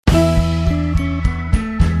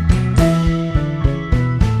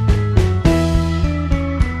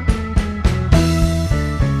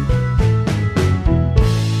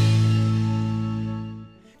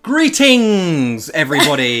Greetings,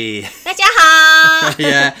 everybody. 大家好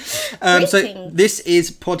Yeah. So Greetings. this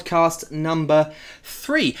is podcast number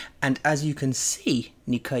 3. And as you can see,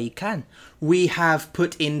 你可以看, we have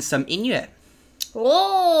put in some 音乐。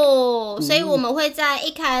所以我们会在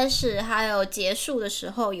一开始还有结束的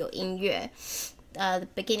时候有音乐。The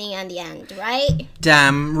beginning and the end, right?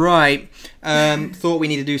 Damn right. Thought we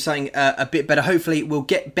need to do something a bit better. Hopefully we'll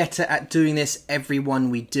get better at doing this every one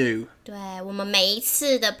we do. 对，我们每一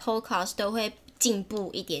次的 podcast 都会进步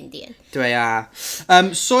一点点。对啊。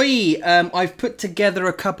所以 I've put together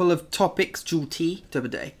a couple of topics, 主题，对不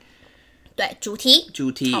对？对，主题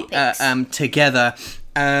topics. Together,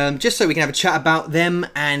 just so we can have a chat about them.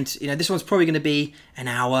 And this one's probably going to be an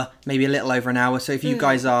hour, maybe a little over an hour. So if you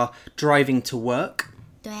guys are driving to work,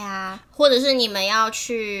 对啊，或者是你们要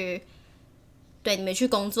去，对，你们去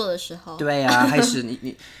工作的时候。对啊，还是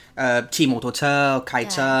你骑摩托车、开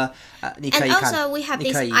车，你可以 And 看， also we have 你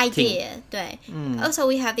this 可以听。 idea, 对，Also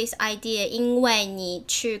we have this idea，因为你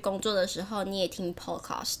去工作的时候你也听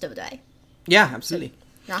podcast， 对不对？ Yeah, absolutely.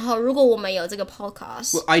 然后如果我们有这个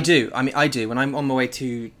podcast， I do. I do. When I'm on my way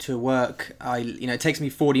to work, it takes me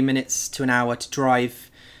 40 minutes to an hour to drive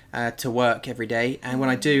to work every day. And when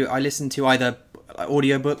I do, I listen to either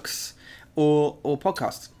audiobooks or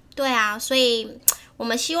podcasts. 对啊，所以我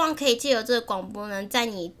们希望可以借由这个广播呢，在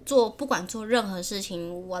你不管做任何事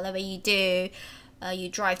情 ，whatever you do，you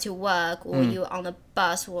drive to work or you on the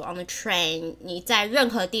bus or on the train， 你在任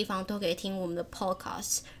何地方都可以听我们的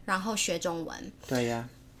podcast， 然后学中文。对呀。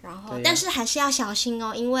然后，但是还是要小心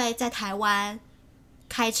哦，因为在台湾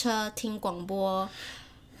开车听广播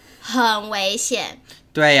很危险。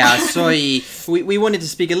对呀，所以 we wanted to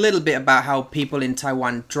speak a little bit about how people in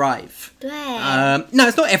Taiwan drive. 对。No,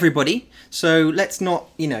 it's not everybody. So let's not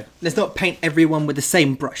paint everyone with the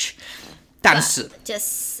same brush. 但是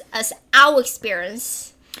just as our experience.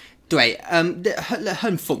 对，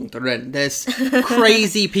很疯的人 there's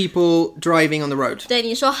crazy people driving on the road. 对，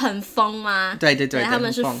你说很疯吗？对，他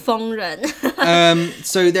们是疯人。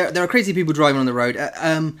So there are crazy people driving on the road.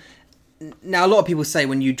 Now a lot of people say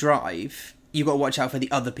when you drive, you've got to watch out for the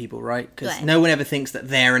other people, right? Because no one ever thinks that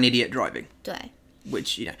they're an idiot driving. 对。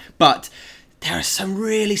Which, but there are some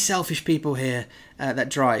really selfish people here that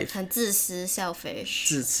drive. 很自私 selfish.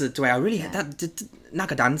 自私，对啊 really 那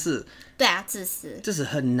个单字对啊，自私。这是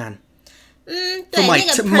很难。对， my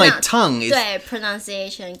那个 my tongue is 对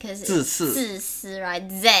pronunciation， 可是自私自私 right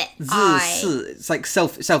z 自 i 私 it's like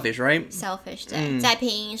selfish, right? selfish 对，在拼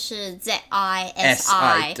音是 z i s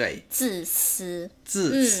i 对，自私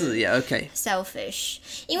自私 yeah okay selfish，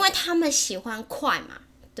 因为他们喜欢快嘛，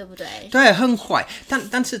对不对？对，很快，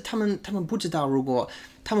但是他们不知道，如果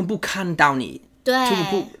他们不看到你。对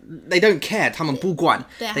they don't care 他们不管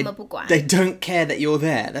对他们不管 they don't care that you're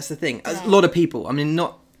there that's the thing a lot of people I mean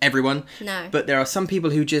not everyone No. but there are some people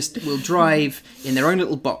who just will drive in their own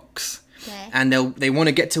little box 对 and they want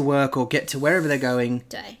to get to work or get to wherever they're going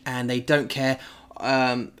对 and they don't care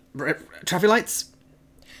traffic lights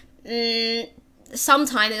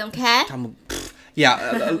sometimes they don't care yeah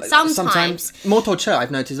Sometimes. 摩托车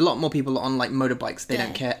I've noticed a lot more people on like motorbikes they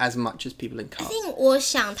don't care as much as people in cars I think 我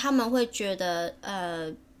想他们会觉得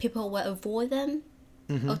people will avoid them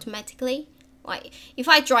automatically like if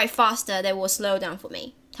I drive faster they will slow down for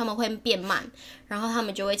me 他们会变慢然后他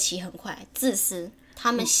们就会骑很快自私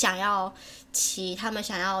他们想要骑他们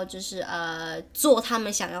想要就是做他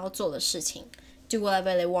们想要做的事情 do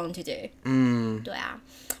whatever they want to do 对啊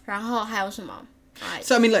然后还有什么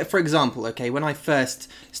So I mean, like for example, okay, when I first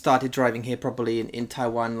started driving here, probably in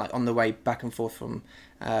Taiwan, like on the way back and forth from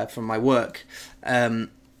my work,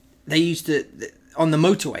 they used to on the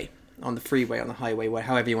motorway, on the freeway, on the highway,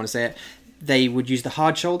 however you want to say it, they would use the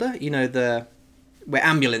hard shoulder, where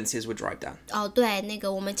ambulances would drive down. 哦对那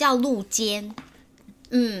个我们叫路肩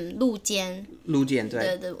路肩路肩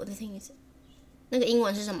对我的听是那个英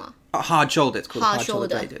文是什么 hard shoulder, it's called hard hard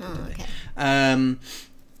shoulder. okay.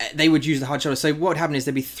 They would use the hard shoulder. So what would happen is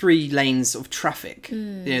there'd be 3 lanes of traffic.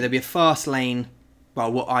 There'd be a fast lane,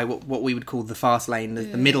 well, what we would call the fast lane. There's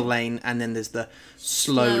the middle lane, and then there's the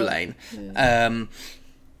slow lane.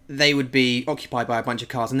 They would be occupied by a bunch of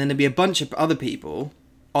cars, and then there'd be a bunch of other people,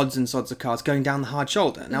 odds and sods of cars, going down the hard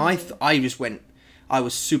shoulder. Now I just went. I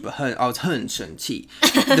was I was 很生气.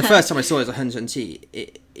 The first time I saw it was 很生气.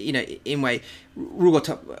 In way, 如果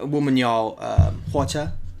我们要火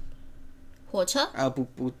车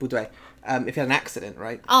不对 if you had an accident,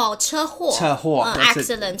 right? 车祸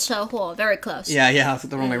accident 车祸 very close. Yeah, I said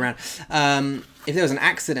the wrong way around. If there was an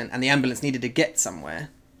accident and the ambulance needed to get somewhere,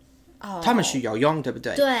 他们需要用，对不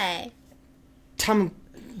对？对他们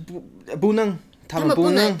不能他们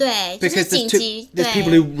不能对， because 就是紧急， there's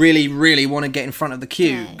people who really, really want to get in front of the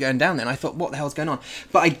queue going down there. And I thought, what the hell's going on?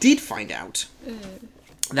 But I did find out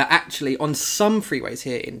that actually on some freeways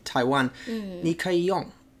here in Taiwan, 你可以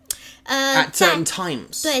用 at certain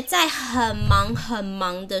times. 对，在很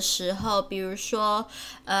忙的时候，比如说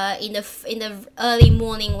in the early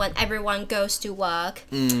morning when everyone goes to work，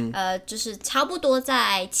 就是差不多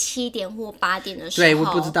在7点或8点的时候。对，我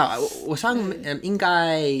不知道，我想应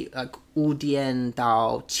该5点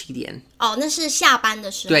到7点。哦，那是下班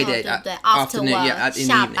的时候，对不对 ？After work，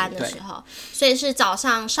 下班的时候，所以是早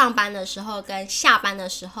上上班的时候跟下班的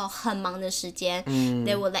时候很忙的时间。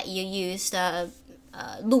They will let you use the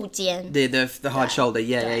路肩 the hard shoulder,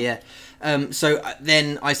 yeah. So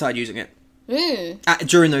then I started using it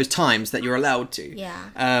during those times that you're allowed to.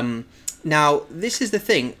 Yeah. Now, this is the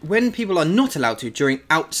thing. When people are not allowed to during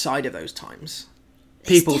outside of those times,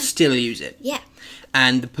 people still use it. Yeah.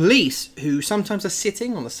 And the police, who sometimes are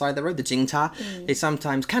sitting on the side of the road, the 警察, they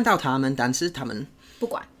sometimes 看到他们，但是他们不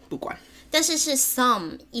管。但是是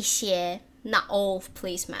some 一些 not all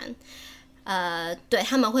policemen。对，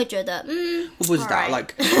他们会觉得我不知道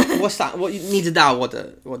like what's that 你知道我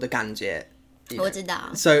的感觉 我知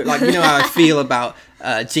道 So like you know how I feel about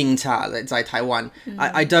警察在台湾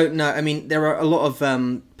I don't know I mean there are a lot of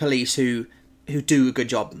police who do a good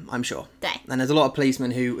job I'm sure 对 and there's a lot of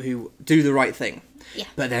policemen who do the right thing Yeah.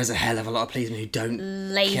 But there's a hell of a lot of policemen who don't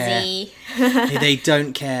lazy care. They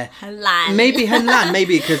don't care 很懒 maybe 很懒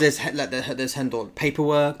maybe because there's 很多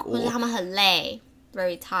paperwork 或者他们很累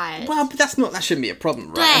Very tired. Well, but that shouldn't be a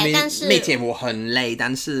problem, right? 对 I mean, 但是每天我很累，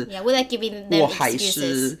但是 Yeah, without giving them 我还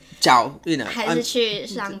是 excuses. you know, 还是去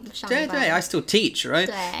上班。对 I still teach, right?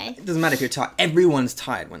 对 It doesn't matter if you're tired. Everyone's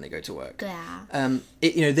tired when they go to work. 对啊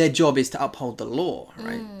You know, their job is to uphold the law,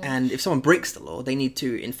 right? And if someone breaks the law, they need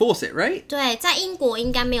to enforce it, right? 对，在英国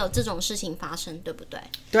应该没有这种事情发生，对不对？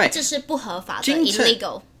对这是不合法的警察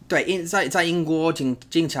illegal。对，在英国警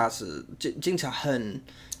察很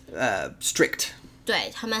strict.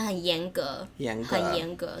 对他们很严格，很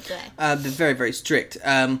严格，对。They're very, very strict.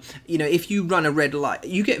 You know, if you run a red light,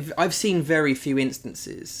 I've seen very few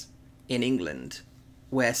instances in England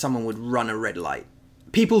where someone would run a red light.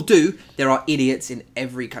 People do. There are idiots in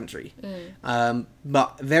every country.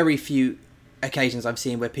 But very few occasions I've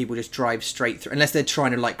seen where people just drive straight through, unless they're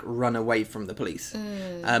trying to like run away from the police.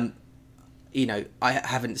 You know, I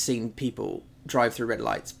haven't seen people drive through red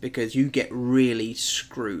lights because you get really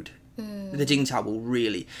screwed. The 警察 will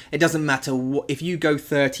really... It doesn't matter what... If you go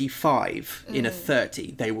 35 in a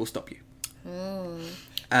 30, they will stop you.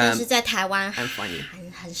 但是在台湾 And fine you.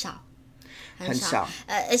 很少。很少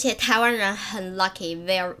而且台湾人很 lucky,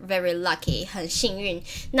 very very lucky, 很幸运。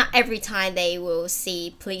Not every time they will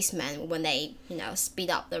see policemen when they, you know,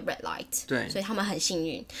 speed up the red light. 对，所以他们很幸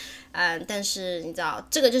运。但是你知道，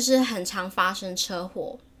这个就是很常发生车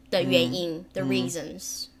祸的原因，the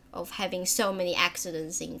reasons of having so many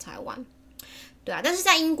accidents in Taiwan. 对啊，但是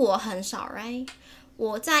在英国很少 ，right？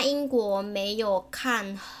 我在英国没有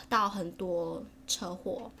看到很多车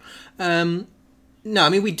祸。No, I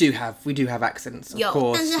mean we do have accidents, of 有，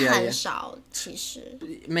 course. 但是 Yeah, 很 yeah. 少，其实。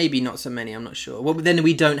Maybe not so many. I'm not sure. Well, then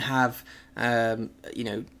we don't have, you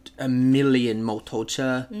know, a million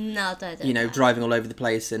motor No, 对对。you know, driving all over the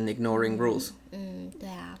place and ignoring rules. 对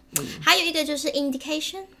啊。还有一个就是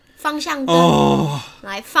indication 方向灯。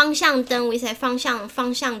来，方向灯 we say 方向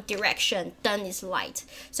direction 灯 is light,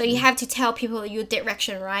 so you have to tell people your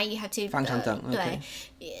direction, right? You have to 方向灯对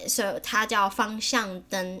 ，so 它叫方向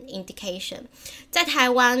灯 indication。在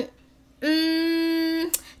台湾，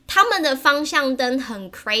他们的方向灯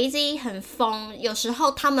很 crazy 很疯，有时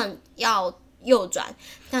候他们要右转，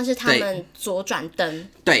但是他们左转灯。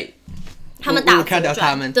对。他们打我看到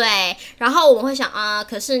他们对，然后我们会想啊，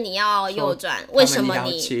可是你要右转，为什么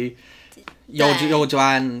你去右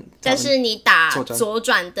转？但是你打左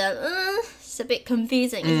转灯，it's a bit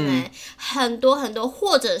confusing，isn't it？很多，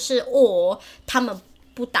或者是他们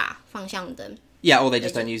不打方向灯。Yeah, or they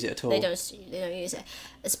just don't use it at all. They don't use it,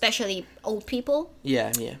 especially old people.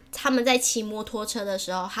 Yeah. 他们在骑摩托车的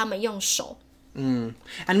时候，他们用手。And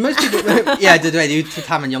most people, yeah,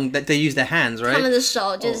 they use their hands, right? 他们的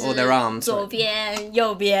手就是 or their arms, 左边、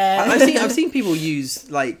右边。I've seen people use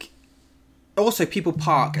like. Also, people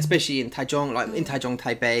park, especially in Taichung, like in Taichung,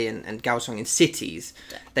 Taipei, and Kaohsiung, in cities.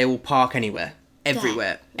 They will park anywhere,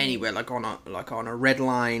 everywhere, anywhere, like on a red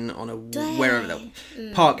line, on a wherever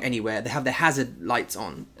they'll park anywhere. They have their hazard lights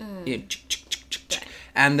on, you know,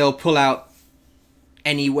 and they'll pull out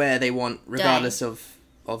anywhere they want, regardless of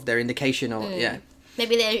their indication or yeah.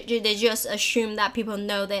 Maybe they just assume that people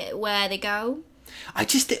know where they go.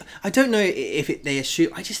 I don't know if they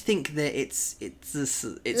assume. I just think that it's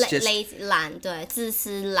just lazy 懒，对，自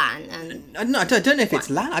私懒 and no, I don't know if it's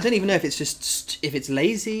I don't even know if it's just if it's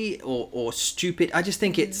lazy or stupid. I just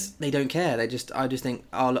think it's they don't care. I just think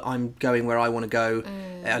I'm going where I want to go.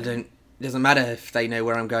 It doesn't matter if they know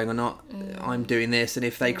where I'm going or not. I'm doing this, and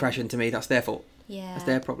if they crash into me, that's their fault. Yeah, that's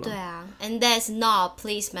their problem. 对啊 and there's not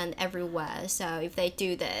policemen everywhere, so if they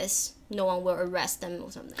do this, no one will arrest them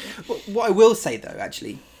or something. What I will say though,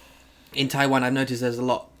 actually, in Taiwan, I've noticed there's a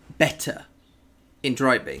lot better in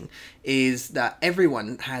driving is that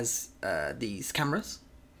everyone has these cameras.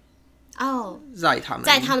 Oh, 在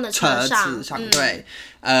他们的车上，对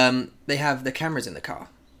they have the cameras in the car.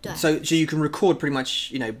 对 So you can record pretty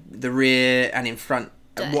much, the rear and in front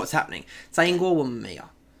of 对 what's happening. 在英国我们没有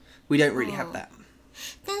We don't really have that.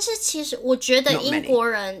 但是其实我觉得 Not many. 英国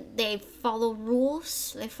人 they follow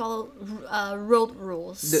rules, they follow road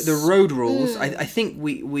rules. The road rules, I think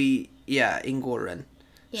we 英国人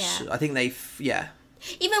Yeah. I think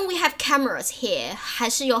Even we have cameras here, 还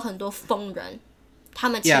是有很多疯人，他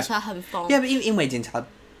们骑车很疯。 Yeah, but 因为警察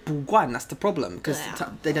不管 that's the problem because 对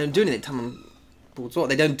啊 they don't do anything. 他们不做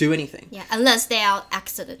they don't do anything. Yeah, unless they are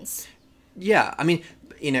accidents. Yeah, I mean,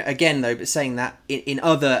 again though, but saying that in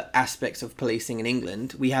other aspects of policing in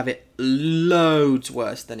England, we have it loads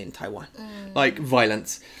worse than in Taiwan. Like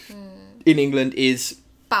violence in England is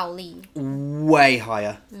暴力 way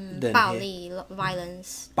higher than 暴 here. 力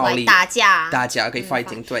violence, 暴力 like 打架，打架 okay,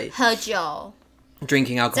 fighting 对喝酒，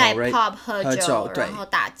 drinking 在 alcohol right pub 喝酒，对然后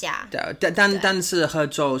打架，但是喝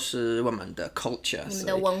酒是我们的 culture 你们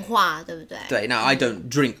的文化对不对？对 now I don't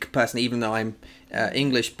drink personally even though I'm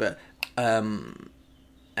English but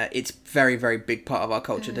it's very very big part of our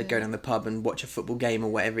culture to go down the pub and watch a football game or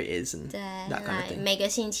whatever it is and 对 that kind of thing 每个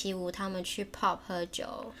星期五他们去 pub 喝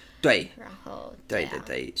酒，对然后对啊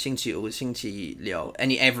星期五星期六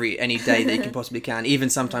any day that you can possibly can even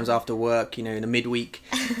sometimes after work in the midweek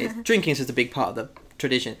drinking is just a big part of the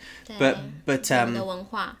tradition but 我们的文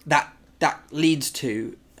化 that leads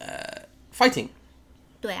to fighting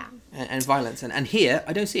对啊， and violence and here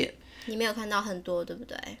I don't see it 你没有看到很多对不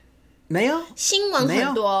对？没有新闻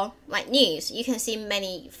很多 like news you can see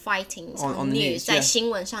many fightings on the news news, 在 yeah. 新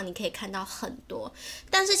闻上你可以看到很多，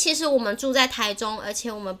但是其实我们住在台中，而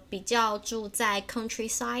且我们比较住在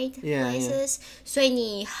countryside Yeah, places， 所以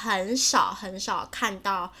你很少看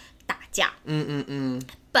到打架。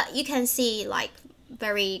But you can see like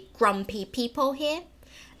very grumpy people here.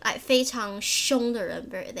 Like 非常凶的人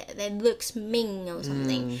they looks mean or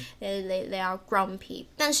something. They are grumpy.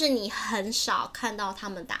 但是你很少看到他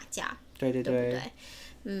们打架，对不对？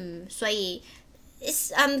所以 it's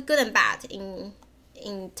good and bad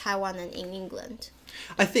in Taiwan and in England.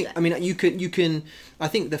 I think I mean you can I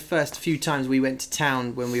think the first few times we went to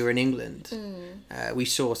town when we were in England we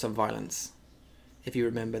saw some violence. If you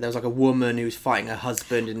remember, there was like a woman who was fighting her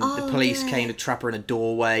husband, and the police came to trap her in a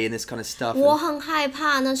doorway and this kind of stuff. 我很害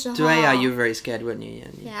怕那时候。对啊 you were very scared, weren't you?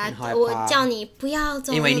 Yeah, 很害怕我叫你不要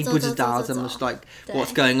走，因为你不知道怎么 like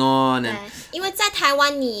what's going on. 对 And 因为在台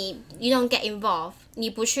湾你 you don't get involved，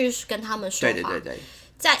 你不去跟他们说话。对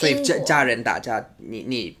在所以英国家人打架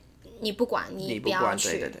你不管，你不要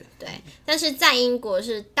去。对但是在英国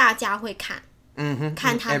是大家会看，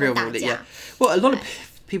看他们打 everyone will, 架。 yeah. Well, a lot of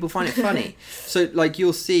people find it funny. So like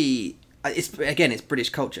you'll see it's British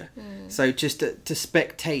culture. So just to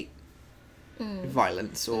spectate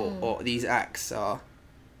violence or these acts are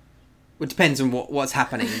well, it depends on what's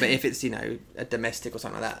happening, but if it's a domestic or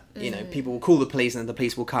something like that, people will call the police and the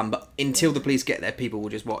police will come, but until the police get there people will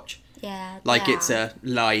just watch. Yeah, Like it's a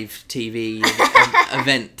live TV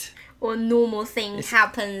event. or normal thing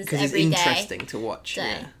happens Because it's every day. interesting to watch. 对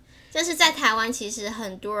Yeah. 但是在台湾其实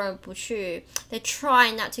很多人不去 they try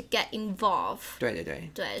not to get involved. 对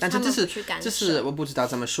他们不但是去干涉。这是我不知道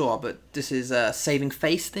怎么说 but this is a saving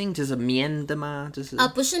face thing 这是面的吗这是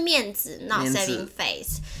不是面子 not 面子 saving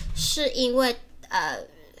face 是因为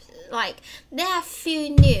like there are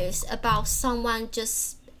few news about someone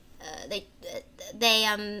just they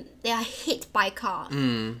are hit by car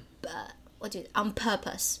on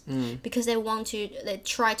purpose because they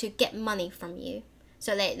try to get money from you.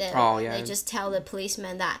 So they just tell the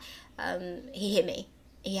policeman that he hit me.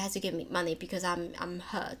 He has to give me money because I'm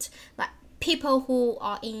hurt. Like people who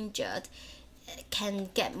are injured can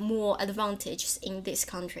get more advantages in this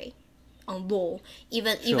country on law.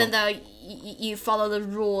 Even though you follow the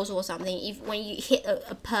rules or something. If when you hit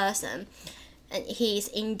a person and he is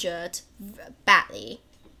injured badly,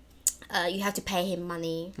 you have to pay him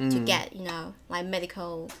money to get like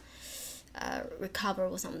medical recover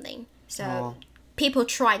or something. So people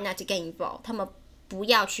try not to get involved. 他们不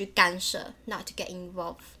要去干涉 ，not to get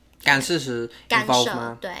involved。干涉是干 involve 涉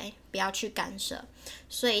吗？对，不要去干涉。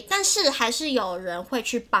所以，但是还是有人会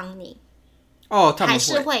去帮你，哦，他们还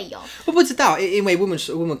是会有。我不知道，因为我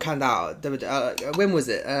们看到，对不对？When was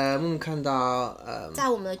it？我们看到在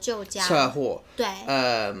我们的旧家车祸，对，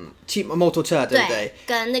骑摩托车，对不对？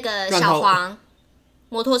跟那个然后小黄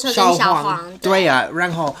摩托车跟小小黄，对呀、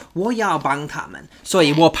然后我要帮他们，所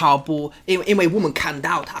以我跑步，因为我们看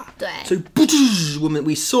到他，对所以不知我们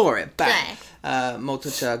we saw it， 对，摩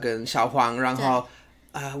托车跟小黄，然后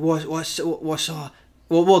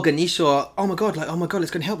我跟你说 ，Oh my God，like Oh my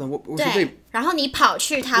God，let's go and help them，我说对，然后你跑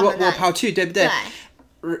去他们那里，我跑去，对不对？对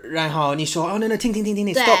然后你说 Oh no，停对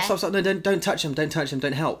，stop，no don't touch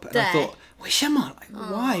him，don't help。And I 对 thought 为什么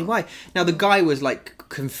？Like why？ Now the guy was like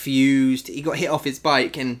confused. He got hit off his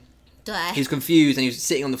bike and he 对 was confused and he was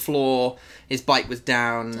sitting on the floor. His bike was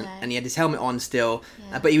down 对 and he had his helmet on still,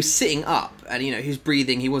 but he was sitting up and he was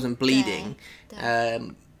breathing. He wasn't bleeding.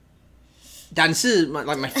 对 但是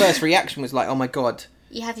my first reaction was like, oh my God.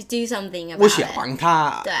 You have to do something about 我是要 it。帮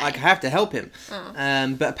他 对 like I have to help him.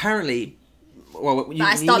 But apparently, well, But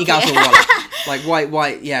I stopped 你告诉我 you. 了 like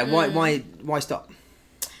why stop?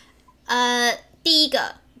 第一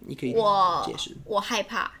个你可以解释。我害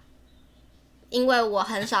怕，因为我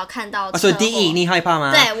很少看到车祸。所以第一你害怕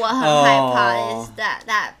吗？对，我很害怕。哦 Is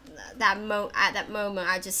at that moment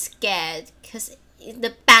I just scared because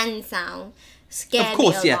the bang sound scared Of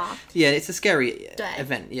course, me a yeah, lot. yeah. It's a scary 对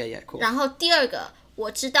event. Yeah, of course. 然后第二个，我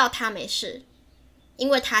知道他没事，因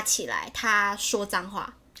为他起来，他说脏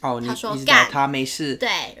话。哦，你他说知道干他没事。对，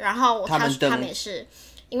然后他说他们灯他没事，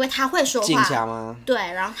因为他会说进话。家吗？对，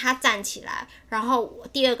然后他站起来，然后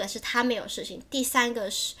第二个是他没有事情，第三个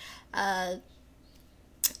是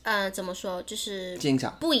怎么说，就是进家。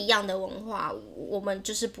不一样的文化，我们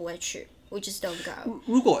就是不会去，we just don't go。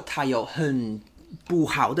如果他有很不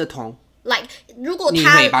好的痛， Like 如果你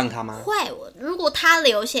他会帮他吗？会，如果他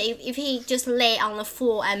流血，if he just lay on the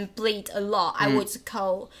floor and bleed a lot, I would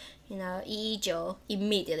call119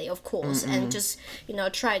 immediately, of course, and just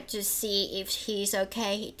try to see if he's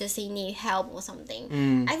okay. Does he need help or something?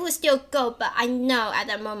 I would still go, but I know at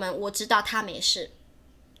that moment 我知道他没事，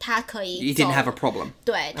他可以 You 走 didn't have a problem.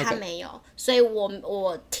 对他没有，所以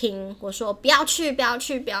我听我说不要去对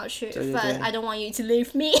，First I don't want you to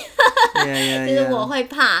leave me 。 Yeah, 就是 yeah, 我 yeah. 会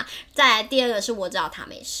怕。再来第二个是我知道他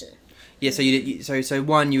没事， Yeah, so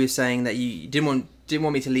one, you were saying that you didn't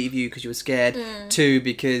want me to leave you because you were scared. Two,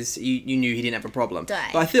 because you knew he didn't have a problem. 对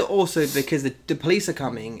But I feel also because the police are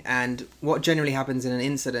coming, and what generally happens in an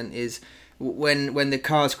incident is when the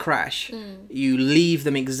cars crash, you leave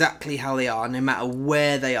them exactly how they are, no matter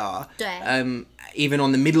where they are. 对 Even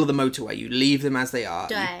on the middle of the motorway, you leave them as they are.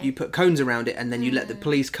 对 You put cones around it, and then you let the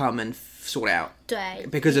police come and sort it out. 对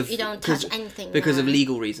Because of you don't touch anything because of 啊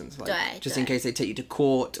legal reasons, like 对 just 对 in case they take you to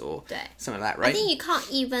court or 对 something like that, I right? think you can't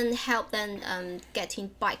even help them getting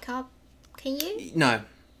bike up, can you? No,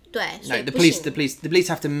 对，所 no. 以 The 不 police, 行 the police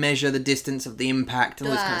have to measure the distance of the impact and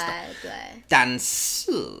all this kind of stuff. 对，但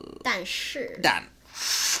是但是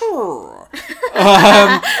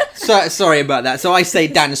sorry about that. So I say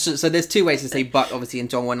但是. So there's two ways to say but, obviously, in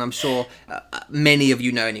Zhongwen. I'm sure many of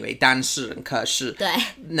you know anyway. 但是 and 可是. 对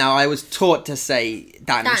Now I was taught to say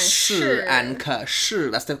但但是是 and 可是.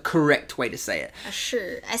 That's the correct way to say it.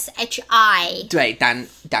 是 SHI 对，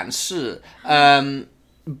但是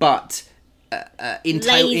but in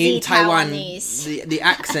Lazy Taiwan, Taiwanese. the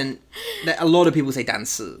accent, a lot of people say 但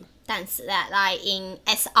是. 但是 that like in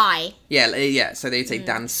SI Yeah. So they say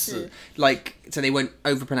但是, like so they won't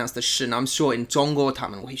overpronounce the 是. And I'm sure in 中国他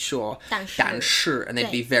们会说但是但是, and they'd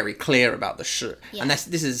be very clear about the 是. Yeah. And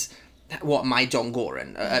this is what my 中国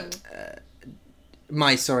人,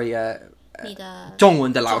 my 你的中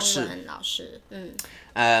文的老师中文老师，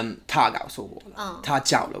他告诉我了，他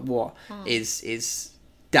教了我 is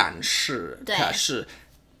但是对可是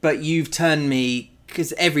but you've turned me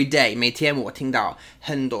because every day 每天我听到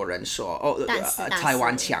很多人说台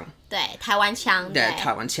湾腔，对台湾腔，对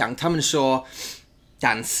台湾腔，他们说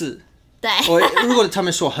但是，对如果他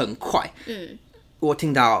们说很快，我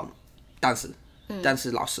听到但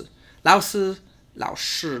是老师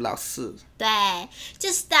对，就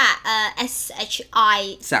是 that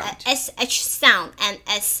SHI Sound. SH sound and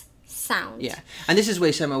S sound. Yeah, and this is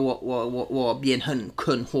为什么我变很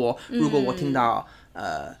困惑，如果我听到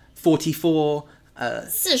44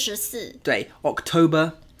 44对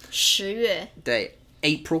October 10月对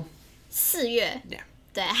April 4月 yeah.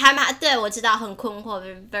 对，还蛮对我知道很困惑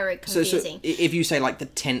very So confusing. if you say like the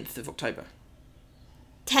 10th of October,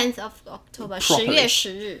 10th of October 10 Properly. 月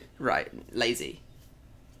10日 right, lazy.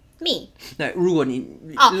 me。那如果你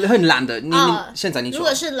很懒的，你现在你说，如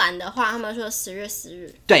果是懒的话，他们说10月10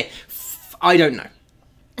日。对 ，I don't know.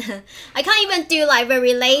 I can't even do like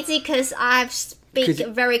very lazy because I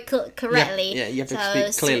speak very correctly. Yeah, you have to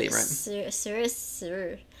speak clearly, right? 10月10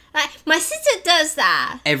日。Like my sister does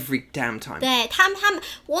that every damn time. 对他们，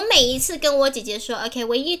我每一次跟我姐姐说 ，OK,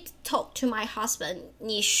 when you talk to my husband，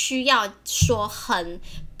 你需要说很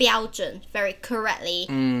标准 ，very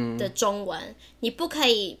correctly 的中文，你不可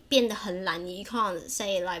以变得很懒，你 can't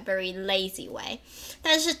say like very lazy way。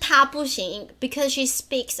但是她不行 ，because she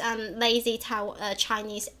speaks lazy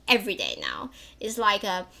Chinese every day now. It's like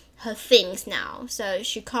her things now, so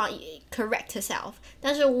she can't correct herself.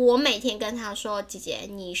 但是我每天跟她说，姐姐，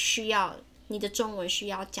你的中文需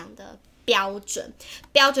要讲的标准。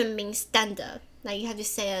标准 means standard. Like you have to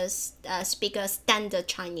say speak a standard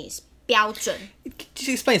Chinese. 标准. Just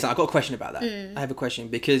explain something. I've got a question about that. I have a question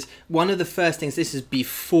because one of the first things, this is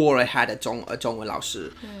before I had a 中文老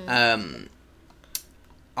师,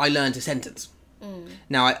 I learned a sentence.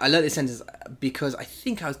 Now, I learned this sentence because I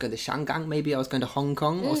think I was going to Shanghai, maybe I was going to Hong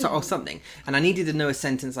Kong or something. And I needed to know a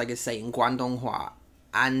sentence I could say in Guangdonghua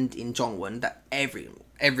and in Zhongwen that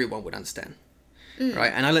everyone would understand.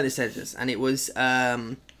 Right? And I learned this sentence and it was,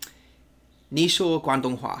 你说广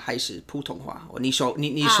东话还是普通话? Or 你说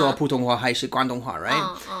普通话还是广东话,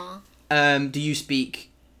 right? Do you speak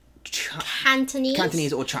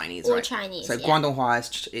Cantonese or Chinese? Or right? Chinese, So 广东话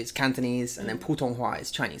is Cantonese and then 普通话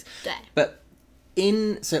is Chinese. 对。 But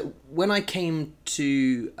so when I came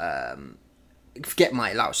to get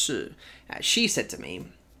my 老师, she said to me,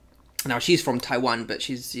 now she's from Taiwan, but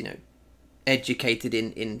she's, educated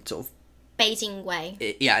in sort of Beijing way.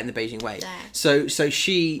 Yeah, in the Beijing way. Yeah. So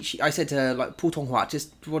she I said to her, like, 普通话, just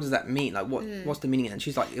what does that mean? Like, what's the meaning? And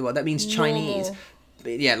she's like, well, that means Chinese. Normal.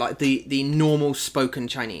 But yeah, like the normal spoken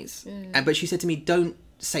Chinese. But she said to me, don't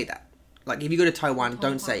say that. Like, if you go to Taiwan,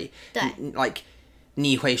 don't say, like,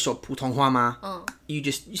 你会说普通话吗? You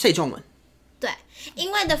say 中文. 对，因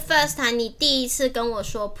为 the first time 你第一次跟我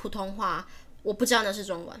说普通话，我不知道那是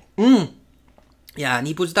中文。Yeah,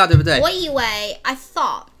 你不知道对不对？我以为 I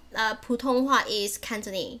thought 普通话 is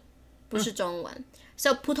Cantonese， 不是中文。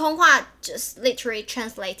So 普通话 just literally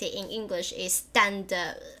translated in English is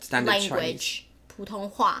standard language Chinese. 普通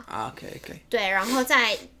话。Okay. 对，然后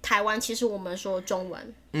在台湾其实我们说中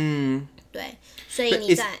文。对，所以 But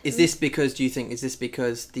你在 is this because, do you think, is this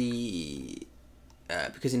because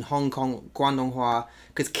because in Hong Kong, 广东话,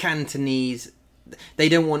 because Cantonese, they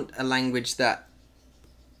don't want a language that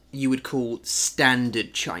you would call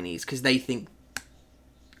standard Chinese, because they think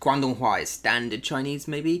广东话 is standard Chinese,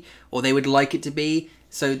 maybe, or they would like it to be.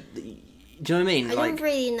 So, do you know what I mean? I don't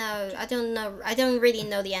really know. I don't really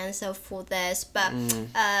know the answer for this, but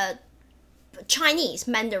Chinese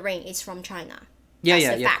Mandarin is from China. Yeah,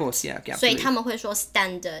 That's of course, yeah, absolutely. 所以他们会说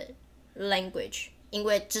standard language， 因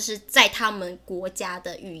为这是在他们国家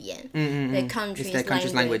的语言，the country's their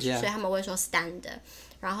country's language, yeah. 所以他们会说 standard。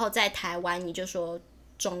然后在台湾你就说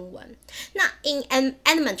中文。那 in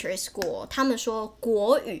elementary school 他们说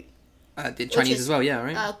国语。The Chinese as well, yeah,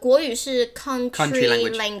 right? 国语是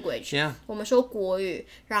country language. Yeah. 我们说国语，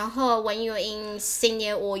然后 when you're in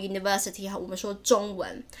senior or university 我们说中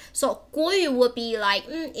文。So 国语 would be like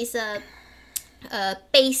it's a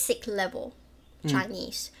basic level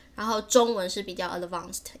Chinese，然后中文是比较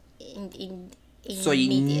advanced in 所以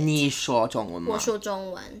你说中文吗？我说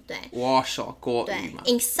中文，对。我说国语嘛。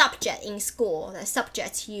In subject in school, the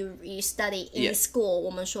subject you study in school， 我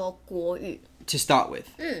们说国语。To start with.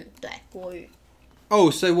 对，国语。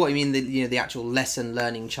Oh, so what you mean? The actual lesson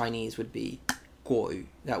learning Chinese would be 国语.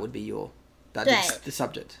 That would be is the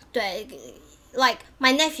subject. 对。Like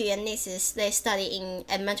my nephew and nieces, they study in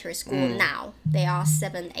elementary school now. They are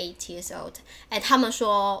 7, 8 years old. And 他们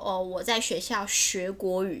说我在学校学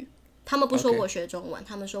国语。他们不说我学中文，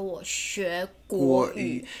他们说我学国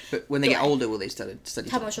语。But when they get older, will they study?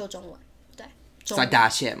 他们说中文，对。在大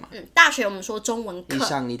学嘛。大学我们说中文课。你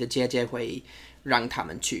想你的姐姐会让他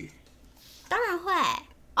们去？当然会。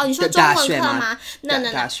你说中文课吗？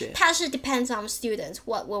大学它是 depends on students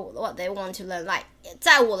what they want to learn. Like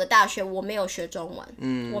在我的大学，我没有学中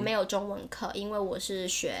文，我没有中文课，因为我是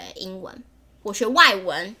学英文，我学外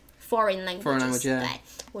文 foreign languages， 对，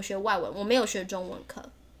我学外文，我没有学中文课。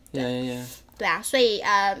Yeah. 对啊，所以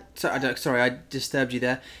Sorry, I disturbed you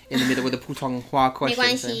there in the middle with the 普通话 question. 没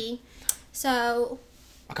关系。So.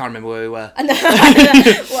 I can't remember where we were.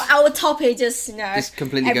 Well, our topic just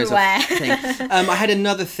completely everywhere. Goes off. I had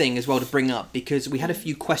another thing as well to bring up because we had a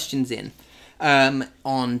few questions in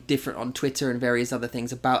on Twitter and various other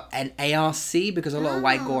things about an ARC because a lot of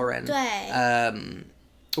Waigoran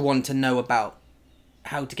want to know about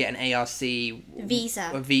how to get an ARC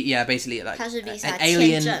Visa. yeah, basically like 它是 visa an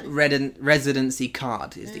alien 签证 residency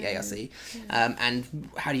card is the ARC. And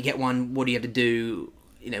how do you get one? What do you have to do?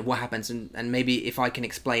 You know, what happens? And maybe if I can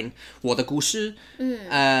explain 我的故事,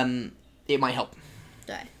 it might help.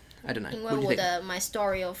 对， I don't know. 因 What 为 do you 我 think? 的 my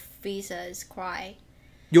story of visa is quite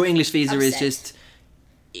Your English visa is Upset. just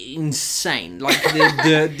insane. Like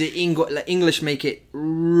the English make it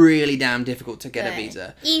really damn difficult to get a 对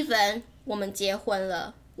visa. even 我们结婚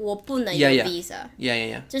了，我不能 Yeah, 有 yeah. visa，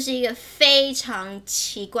 Yeah. 这是一个非常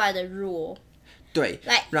奇怪的 rule。对，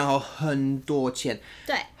 Like- 然后很多钱，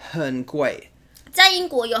对，很贵，在英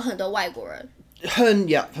国有很多外国人很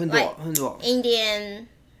Like- 多。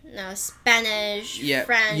 ，Indian、Spanish、 Yeah,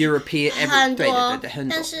 French、 European, 很多，对，很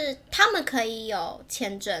多。但是他们可以有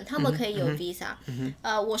签证，他们可以有 visa。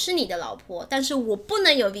我是你的老婆，但是我不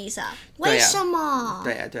能有 visa， 为什么？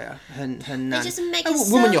对啊，很难。 They just make 哎 it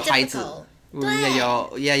so 我们有孩子， difficult 我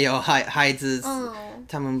们也有孩子，嗯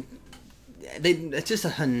他们。It's just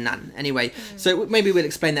很难. Anyway, so maybe we'll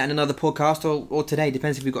explain that in another podcast or today,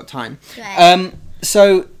 depends if we've got time. 对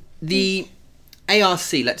So the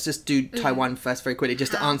ARC, let's just do Taiwan first very quickly,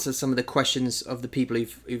 just to answer some of the questions of the people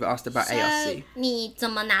who've asked about ARC. 你怎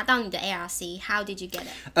么拿到你的 ARC？How did you get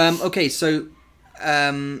it？ Okay, so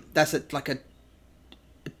that's like a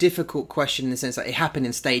difficult question in the sense that it happened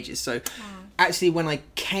in stages. So actually, when I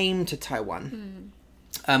came to Taiwan,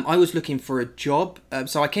 I was looking for a job.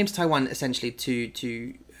 So I came to Taiwan essentially to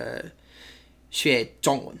学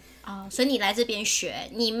中文。所以你来这边学，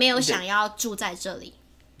你没有想要住在这里。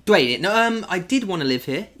对, no, I did want to live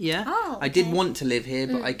here, yeah. Oh, I did okay. want to live here,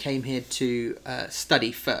 but I came here to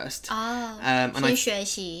study first. And 先学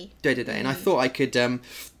习。对, and I thought I could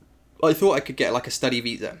get like a study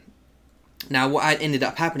visa. Now, what had ended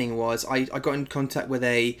up happening was I got in contact with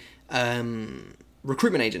a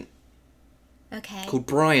recruitment agent OK， called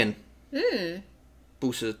Brian.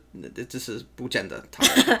 不是，这是不见得他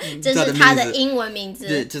的这是他的英文名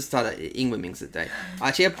字。这是他的英文名字，对，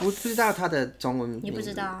而且不知道他的中文名字，你不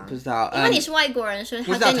知道啊？不知道，因为你是外国人，所以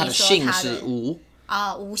不知道他的跟你说姓他的是吴，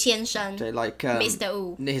吴先生。对，like Mr.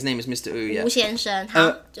 Wu His name is Mr. Wu, yeah. 吴先生，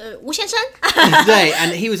好，吴先生。对,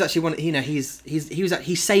 and he was actually one. You know, he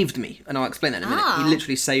saved me, and I'll explain that in a minute. He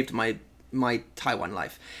literally saved my Taiwan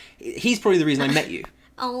life. He's probably the reason I met you.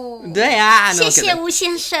 哦，对啊，谢谢吴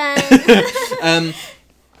先生。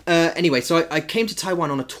Anyway, so I came to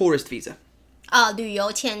Taiwan on a tourist visa. 旅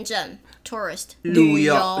游签证 ，tourist， 旅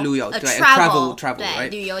游，对，travel， 对， right？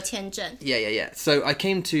 旅游签证 Yeah. So I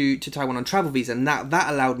came to Taiwan on travel visa, and that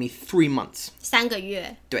allowed me 3 months. 3个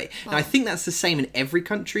月。对, and I think that's the same in every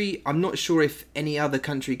country. I'm not sure if any other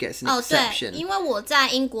country gets an 对， exception. 因为我在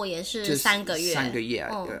英国也是3个月。3个月.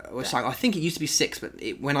 I think it used to be 6, but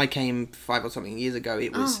when I came 5 or something years ago,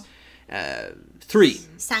 it was 3.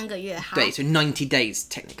 3个月，好。So 90 days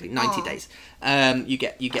technically, 90 days. You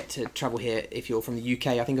get to travel here if you're from the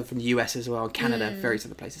UK. I think I'm from the US as well, Canada, various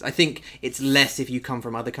other places. I think it's less if you come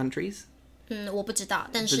from other countries. 我不知道，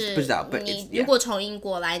但是不知道，but 你 it's- 如果从英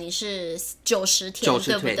国来，你是90天， 90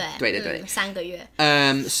对不对？对3个月。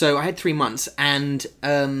 So I had 3 months, and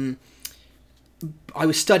I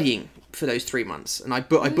was studying for those 3 months, and I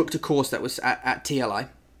booked a course that was at TLI,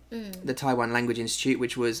 the Taiwan Language Institute,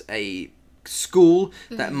 which was a school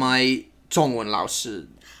that my 中文老师,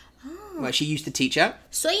 where she used to teach at.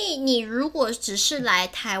 所以你如果只是来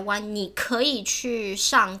台湾，你可以去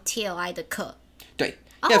上 TLI 的课。对,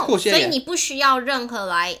 yeah, of course, 所 yeah. 以你不需要任何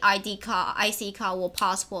来 ID 卡、IC 卡或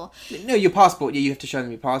passport。 No, your passport. Yeah, you have to show them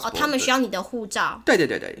your passport. 他们需要你的护照。对。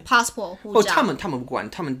 passport 护照。他们不管，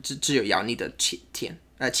他们只有要你的钱。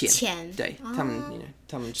对，他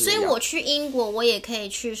们只有要。所以我去英国，我也可以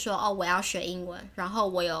去说我要学英文，然后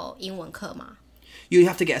我有英文课嘛。You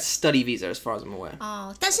have to get a study visa, as far as I'm aware.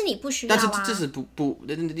 但是你不需要啊。但是这是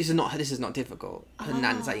this is not difficult. 很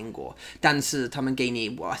难在英国。但是他们给你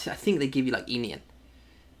I think they give you like 1年。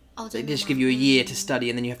They just give you a year to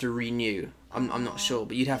study, and then you have to renew. I'm not sure,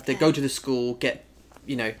 but you'd have to go to the school, get,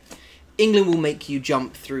 you know, England will make you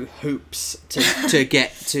jump through hoops to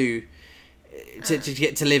get to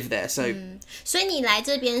get to live there. So 所以你来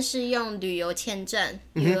这边是用旅游签证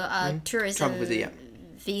，tourism travel visa, yeah.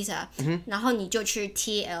 visa，然后你就去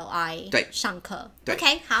TLI 对上课。对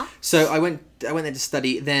OK， 好。 So I went there to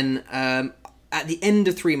study. Then at the end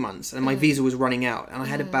of 3 months, and my visa was running out, and I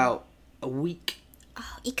had about a week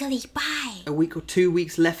 1个礼拜， or 2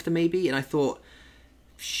 weeks left maybe, and I thought,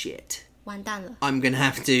 shit, 完蛋了。 I'm gonna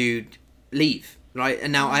have to leave, right? And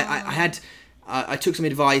now I took some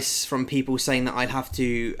advice from people saying that I'd have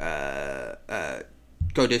to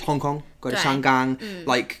go to Hong Kong, go to 对 Shanghai,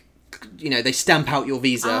 like they stamp out your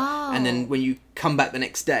visa, Oh. and then when you come back the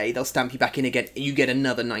next day, they'll stamp you back in again. You get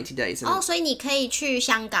another 90 days. 哦，所以你可以去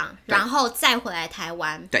香港，然后再回来台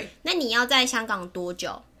湾。对。那你要在香港多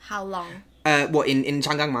久 ？How long？what in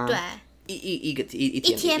香港吗？对。一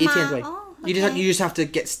天吗？对。哦 You just have to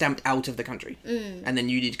get stamped out of the country. 嗯。And then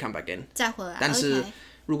you need to come back in. 再回来。但是 OK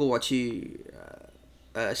如果我去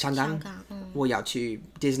香港，我要去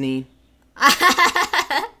Disney.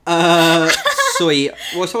 所以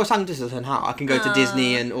我说上就是很好 I can go to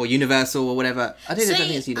Disney or Universal or whatever. I think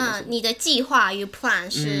it's Universal. 你的计划 you plan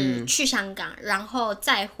是去香港，然后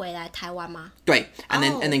再回来台湾吗？对 and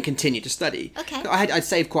then continue to study. Okay. I'd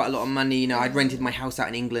saved quite a lot of money. I'd rented my house out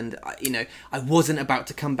in England. I wasn't about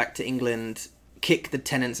to come back to England, kick the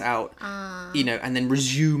tenants out, and then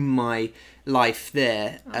resume my life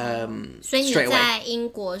there 所以你 straight away. 在英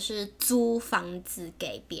国是租房子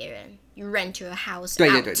给别人 ，you rent your house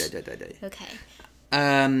out. 对。 OK.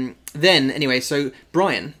 Then anyway, so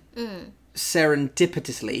Brian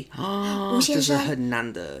serendipitously 吴先生这是很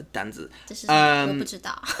难的单字。这是什么？我不知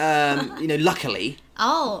道。Luckily,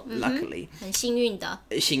 哦 luckily, 很幸运的。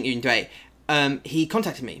幸运对 he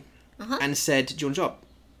contacted me and said, "Do you want a job?"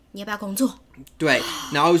 你要不要工作？对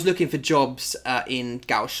Now I was looking for jobs in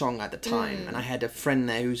Kaohsiung at the time, and I had a friend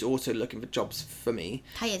there who's also looking for jobs for me.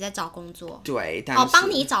 他也在找工作。对，但哦，是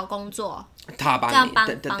帮你找工作。他帮你，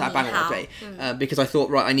他帮我，对。Because I thought,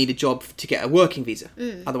 right, I need a job to get a working visa.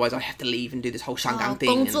 Otherwise, I have to leave and do this whole 香港 thing.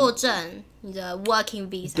 工作证，你的 working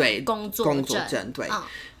visa。对，工作证，对。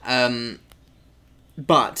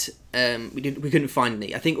But we couldn't find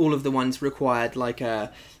any. I think all of the ones required like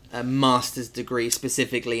a master's degree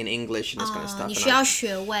specifically in English and this kind of stuff. 你需要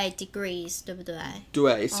学位 degrees， 对不对？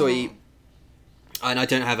对，所以 and I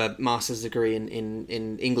don't have a master's degree in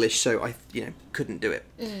English, so I couldn't do it.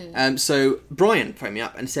 So Brian phoned me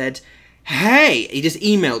up and said, "Hey," he just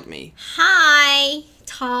emailed me. Hi,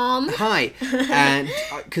 Tom. Hi, and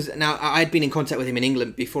because now I'd been in contact with him in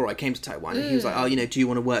England before I came to Taiwan, and he was like, "Oh, do you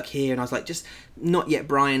want to work here?" And I was like, "Just not yet,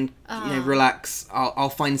 Brian. Relax. I'll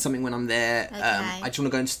find something when I'm there. Okay. I just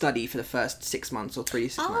want to go and study for the first 6 months or 3 to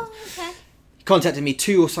 6 months." Oh, okay. He contacted me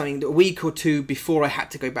a week or two before I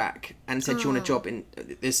had to go back, and said, "Do you want a job in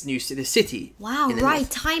this city?" Wow, in the right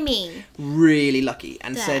north?" timing. Really lucky,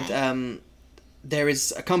 and Yeah. said, "There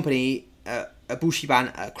is a company, a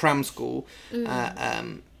Bushiban, a cram school,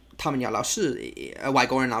 他们要老师外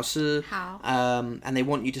国人老师好 and they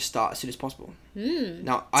want you to start as soon as possible."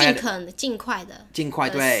 Now I 尽快的，尽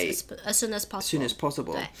快对 as soon as possible. as soon as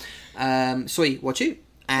possible. 对，所以我去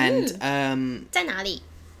and 在哪里？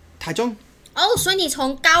台中。哦，所以你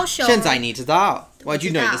从高雄。现在你知道 Well,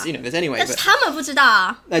 you 知 know 道 this, this anyway. 但是 But 他们不知道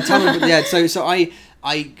啊。yeah, so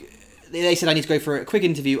they said I need to go for a quick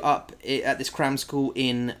interview up at this cram school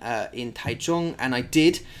in Taichung, and I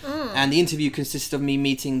did. And the interview consisted of me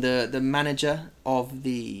meeting the manager of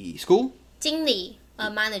the school. 经理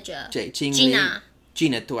manager.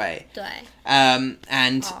 Gina 对。对。And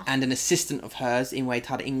an assistant of hers, 因为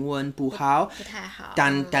她的英文不好。不太好。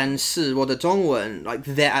但是我的中文 like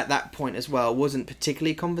there at that point as well wasn't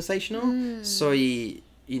particularly conversational. 所以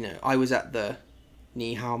I was at the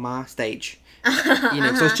你好吗 stage. So I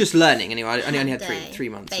was just learning anyway. I only had three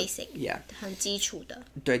months. Basic. Yeah. 很基础的。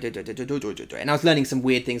对。And I was learning some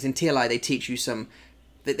weird things. In TLI, they teach you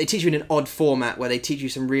they teach you in an odd format where they teach you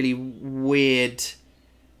some really weird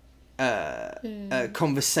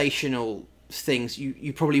conversational things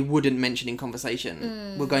you probably wouldn't mention in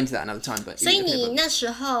conversation. We'll go into that another time. But 所以你那时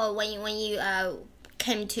候 when you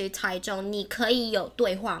came to 台中，你可以有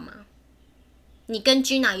对话吗？你跟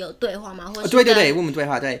Gina 有对话吗？或者对，我们对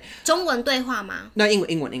话对。中文对话吗？那英文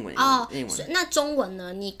哦，英文。那中文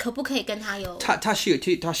呢？你可不可以跟他有？他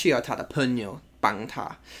需要他的朋友帮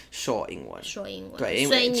他说英文。说英文。对，因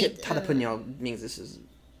所以你为他的朋友名字是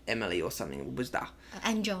Emily or something， 我不知道。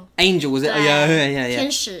Angel was it? Yeah.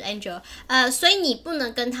 天使 Angel。所以你不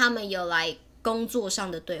能跟他们有来工作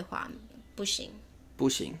上的对话，不行。不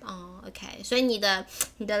行。哦 ，OK， 所以你的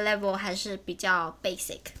level 还是比较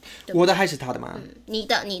basic。我的还是他的吗？你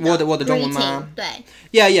的我的中文吗？对。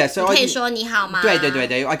Yeah. So 你可以说你好吗？对。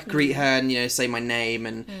I could greet her and say my name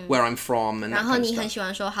and where I'm from and. 然后你很喜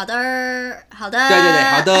欢说好的。对，好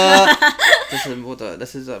的。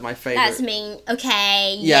This is my favorite. That's mean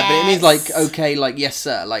okay. Yeah, yes. but it means like okay, like yes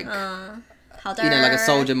sir, like. 好的 like a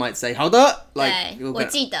soldier might say 好的 like 我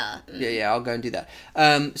记得 yeah I'll go and do that.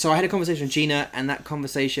 So I had a conversation with Gina, and that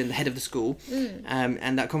conversation, the head of the school,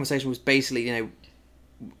 and that conversation was basically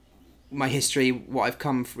my history, what I've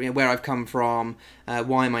come from, where I've come from,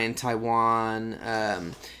 why am I in Taiwan,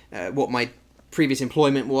 what my previous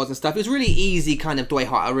employment was and stuff. It was really easy kind of 对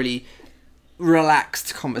话. I really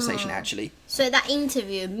relaxed conversation actually. So that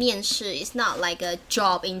interview 面试 is not like a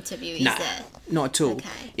job interview, is No, it? not at all.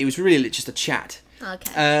 Okay. It was really just a chat.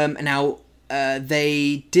 Okay. Now,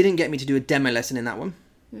 they didn't get me to do a demo lesson in that one.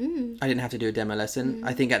 I didn't have to do a demo lesson.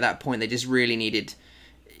 I think at that point they just really needed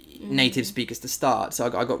native speakers to start, so I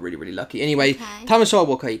got really, really lucky. Anyway, Okay. 他们说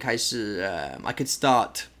我可以开始, I could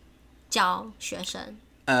start, 教学生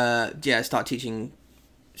start teaching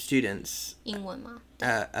students 英文吗？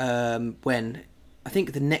 when, I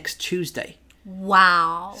think the next Tuesday.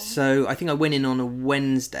 Wow. So I think I went in on a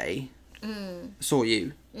Wednesday, saw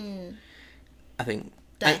you, I think.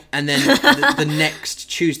 对。 And then the next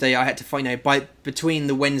Tuesday I had to find out between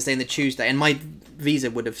the Wednesday and the Tuesday, and my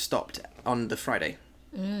visa would have stopped on the Friday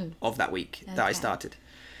of that week that I Okay. started.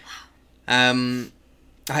 I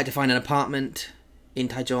had to find an apartment in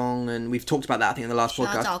Taichung, and we've talked about that I think in the last 需要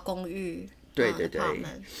podcast. 找公寓。对对对。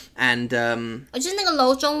 apartment And 就是那个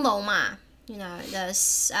楼中楼嘛 you know,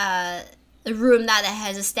 the room that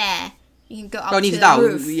has a stair. You can go up 你 to 知道 the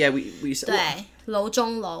roof. yeah we 对，楼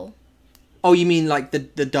中楼。 Oh, you mean like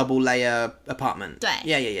the double layer apartment? 对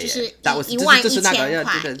Yeah. 就是 That was 11000块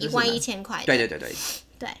块，11000块。对。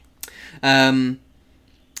对。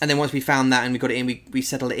 And then once we found that and we got it in, we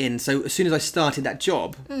settled it in. So as soon as I started that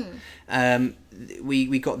job,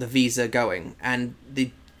 we got the visa going, and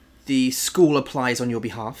the school applies on your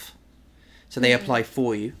behalf. So they apply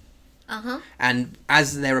for you, and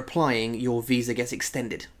as they're applying, your visa gets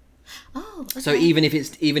extended. Oh, okay. So even if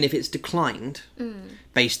it's declined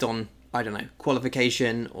based on, I don't know,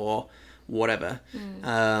 qualification or whatever,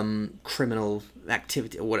 criminal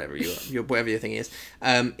activity or whatever whatever your thing is,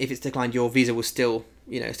 if it's declined, your visa will still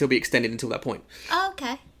be extended until that point.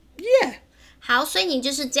 OK. Yeah. 好，所以你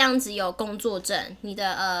就是这样子有工作证，你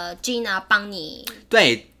的Gina 帮你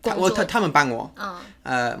对，工作。他们帮我，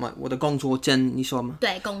我的工作证，你说吗？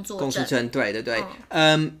对工作证。工作证，对。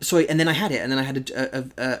So and then I had it, and then I had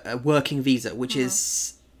a working visa, which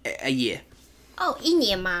is a year. 哦，1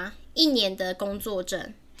年吗？1年的工作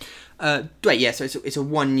证。对, yeah. So it's a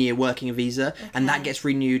 1 year working visa, and that gets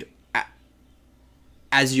renewed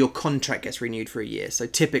as your contract gets renewed for a year. So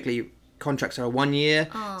typically contracts are 1 year,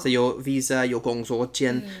 so your visa, your 工作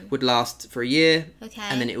证 would last for a year, Okay.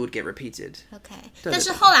 and then it would get repeated. OK，对但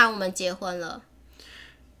是后来我们结婚了。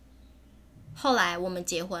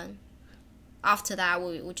After that,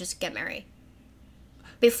 we just get married.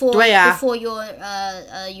 Before 对啊。 before your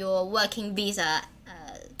working visa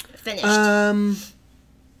finished.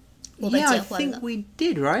 我们 Yeah, 结 I 婚了。 think we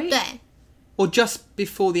did, right? 对 Or just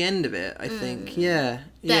before the end of it, I think. Yeah.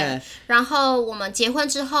 对 Yeah. 然后我们结婚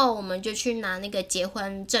之后，我们就去拿那个结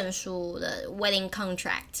婚证书的 wedding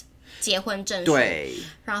contract 结婚证书。对。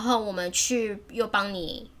然后我们去又帮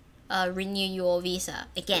你renew your visa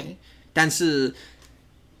again。但是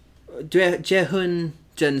结婚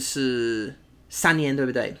证是3年，对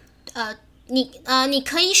不对？你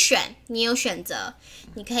可以选，你有选择，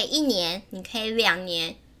你可以1年，你可以2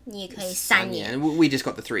年，你也可以3年。 We just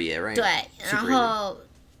got the 3 year, right? 对， Super 然后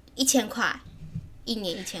1000块，1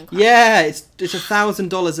年1000块。 Yeah, it's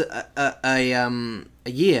 $1,000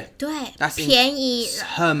 a year. 对 That's 便宜，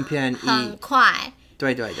很便宜。很快，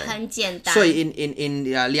对。很简单。所以 in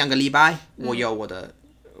 2个礼拜，我有我的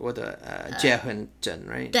结婚证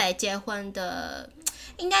right? 对，结婚的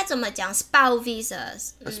应该怎么讲 ？spouse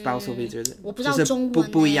visas。 A spousal visa, is it? 我不知道就是中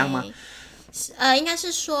文不一样吗？应该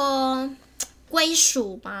是说归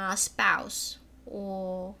属吧 ，spouse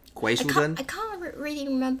我。归属证 I can't really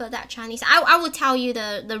remember that Chinese. I will tell you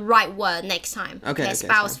the right word next time. Okay,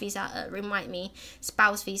 spouse fine. visa. Remind me,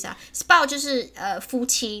 spouse visa. Spouse 就是夫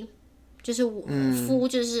妻，就是夫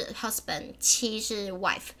就是 husband，妻是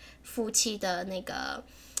wife，夫妻的那个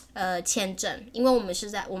签证。因为我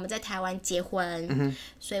们在台湾结婚，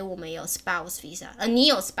所以我们有 spouse visa。你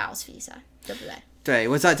有 spouse visa，对不对？对，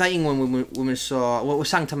我在英文我们说，我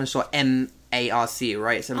上他们说 MARC,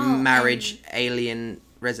 right? It's a marriage alien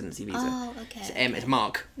residency visa. 哦 ，OK. It's M, it's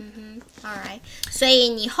Mark. Alright， 所以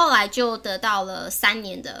你后来就得到了3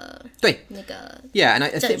年的对那个 Yeah, and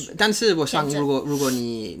I think, 但是我想签证如果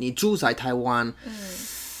你住在台湾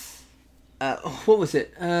what was it?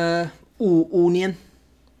 5年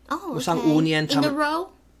哦，我上okay. 5年 in 他 a 们 row。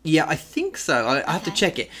 Yeah, I think so. I have to Okay.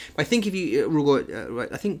 check it. But I think if you 如果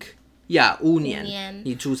I think yeah 5年年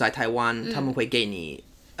你住在台湾，他们会给你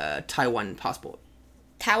Taiwan passport.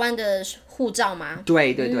 台湾的护照吗？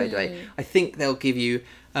对。I think they'll give you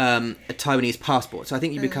a Taiwanese passport. So I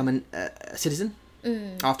think you become a citizen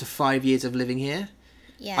after 5 years of living here.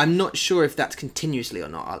 Yeah. I'm not sure if that's continuously or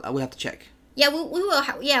not. I will have to check. Yeah, we will.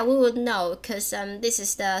 We will know because this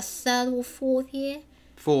is the 3rd or 4th year.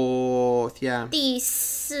 Fourth, yeah. 第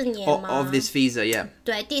4年 Of 吗？ this visa, yeah.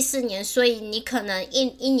 对，第4年，所以你可能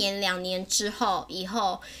一年2年以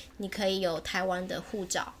后，你可以有台湾的护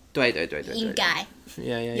照，对，应该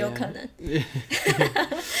yeah, 有可能。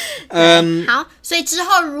Um, 好，所以之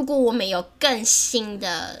后如果我们有更新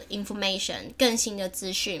的 information、更新的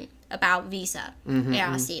资讯 about visa、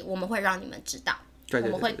ARC，我们会让你们知道，对我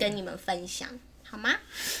们会跟你们分享，好吗？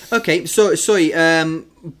 Okay, 所以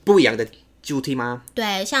不一样的主题吗？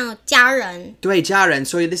对，像家人，对，家人。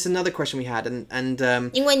所以 this is another question we had, and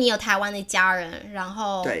因为你有台湾的家人，然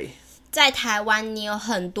后对在台湾你有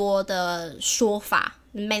很多的说法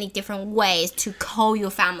 ，many different ways to call your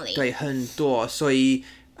family。对，很多。所以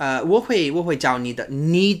我会叫你的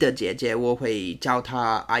姐姐，我会叫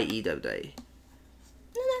她阿姨，对不对？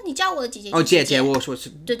那你叫我的姐姐哦，姐姐，姐，我说是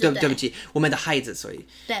对对不起，我们的孩子，所以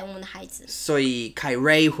对我们的孩子凯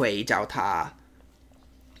瑞会叫她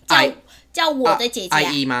叫我的姐姐阿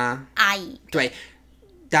姨吗？阿姨，对，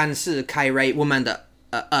但是凯瑞我们的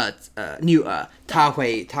女儿，她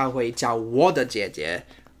会叫我的姐姐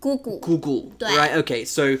姑姑，姑姑。对 Right, okay.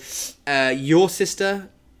 So, your sister,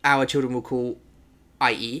 our children will call 阿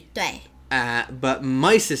姨。对 But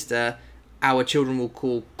my sister, our children will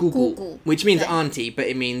call 姑姑 which means 对 auntie, but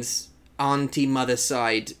it means auntie mother's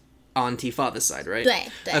side, auntie father's side, right? 对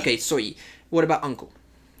Okay, 所以 what about uncle?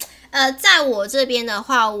 在我这边的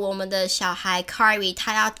话，我们的小孩 Carrie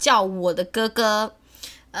他要叫我的哥哥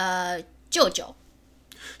舅舅，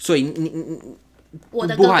所以我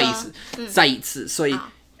的哥哥，不好意思，再一次。所以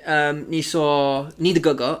你说你的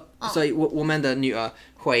哥哥，所以我们的女儿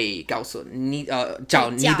会告诉你叫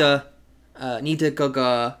你的哥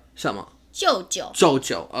哥什么？舅舅，舅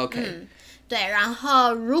舅 ，OK。对，然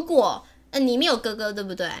后如果你没有哥哥，对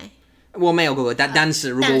不对？我没有哥哥，但是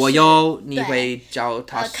如果我有，你会叫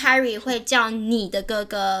他Carrie 会叫你的哥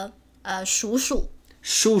哥叔叔，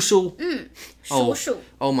叔叔。叔叔。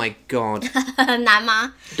Oh my god！很难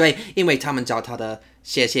吗？对，因为他们叫他的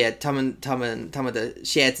鞋，他们的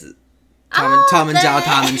鞋子，他们叫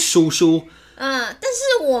他们叔叔。但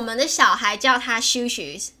是我们的小孩叫他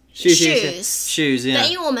shoes。Shoes, yeah. 对，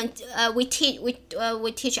因为我们we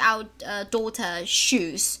teach our daughter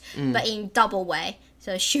shoes, but in double way,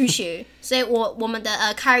 so shoe. 所以我们的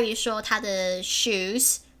Carrie 说他的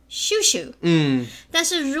shoes 但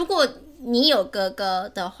是如果你有哥哥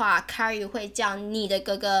的话 ，Carrie 会叫你的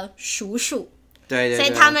哥哥叔叔。对，所以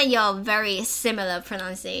他们有 very similar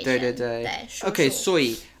pronunciation。对。叔叔 OK， 所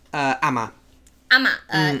以阿妈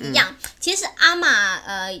一样。其实阿妈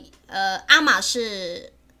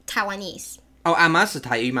是Taiwanese。阿妈是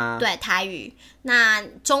台语吗？对，台语。那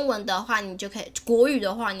中文的话，你就可以；国语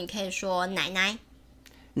的话，你可以说奶奶。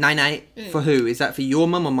奶奶 for who? Is that for your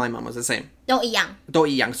mum or my mum? Is the same? 都一样。都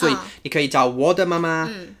一样，所以你可以叫我的妈妈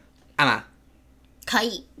阿妈，可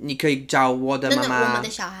以。你可以叫我的妈妈。我们的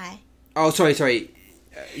小孩。Oh, sorry.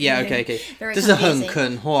 Yeah, okay. Very 这是很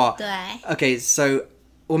困惑。对。Okay, so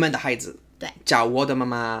我们的孩子对叫我的妈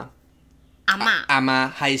妈阿妈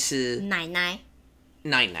还是奶奶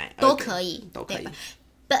都可以。都可以。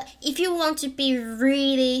But if you want to be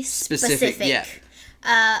really specific, yeah.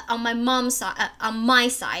 On my mom's side, on my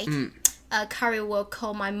side, Carrie will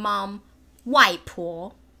call my mom 外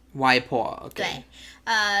婆。外婆 ，OK。对，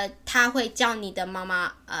他会叫你的妈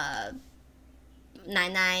妈奶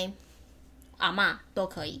奶、阿嬷都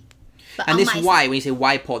可以。And this Y, when you say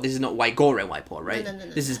外婆, this is not 外国人外婆, right? No.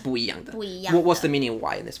 This is 不一样的。不一样的。What's the meaning of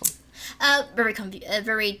Y in this one? Very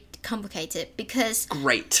complicated because.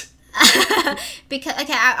 Great. Because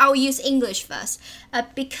okay, I'll use English first.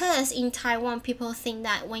 Because in Taiwan, people think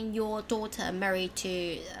that when your daughter married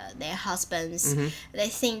to their husbands, they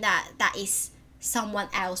think that is someone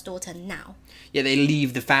else's daughter now. Yeah, they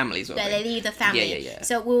leave the family. Sort of They leave the family. Yeah.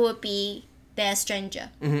 So we will be their stranger.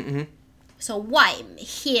 So white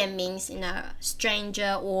here means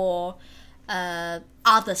stranger or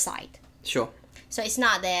other side. Sure. So it's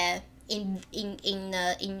not their in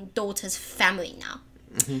daughter's family now.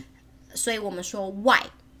 所以我们说外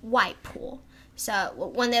婆。So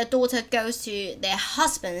when their daughter goes to their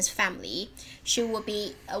husband's family, she will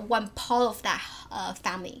be one part of that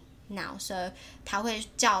family now. So 她会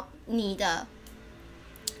叫你的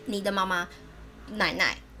妈妈奶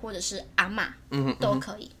奶或者是阿嬷都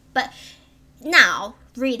可以。But now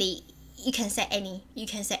really you can say any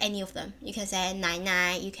of them. You can say 奶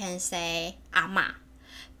奶, you can say 阿嬷.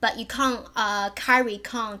 But you can't Carrie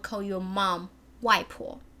can't call your mom 外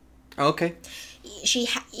婆. Okay. If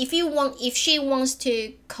she wants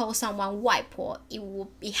to call someone 外婆,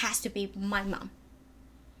 it has to be my mom.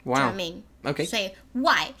 Wow. Do you know what I mean? Okay. So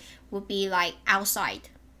外 would be like outside.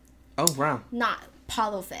 Oh wow. Not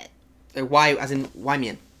part of it. 外 as in 外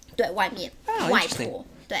面。对，外面、Oh, 外 interesting. 婆。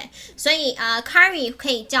对，所以Carrie 可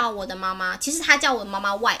以叫我的妈妈，其实她叫我的妈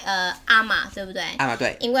妈阿妈，对不对？阿妈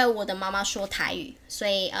对。因为我的妈妈说台语，所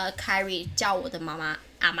以Carrie 叫我的妈妈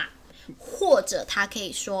阿妈，或者她可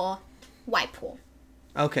以说外婆。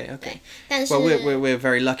Okay. 对，但是 Well, we're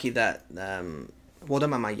very lucky that 我的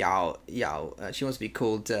妈妈要she wants to be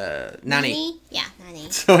called nanny. Yeah, nanny.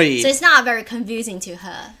 所以 So it's not very confusing to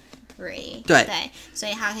her, really. 对对，所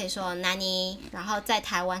以她可以说 nanny， 然后在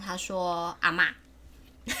台湾她说阿妈。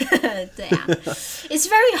对啊，It's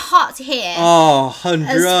very hot here. 哦，很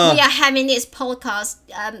As 热 we are having this podcast,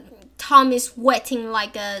 Tom is sweating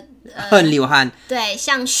like a 很流汗。对，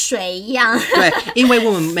像水一样。对，因为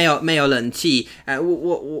我们没有冷气。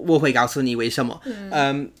我会告诉你为什么。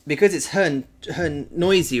Because it's 很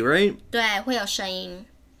noisy, right? 对，会有声音，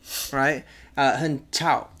 Right? 很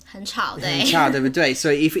吵。很吵，对。很吵，对不对？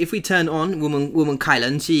 So if we turn on 我们开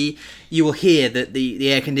冷气 you will hear the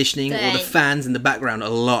air conditioning or the fans in the background a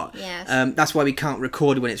lot. Yes. That's why we can't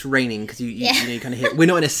record when it's raining because you kind of hear it. We're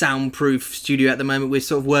not in a soundproof studio at the moment. We're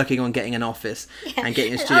sort of working on getting an office and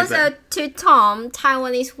getting a studio. Also, to Tom,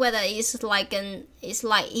 Taiwanese weather is like it's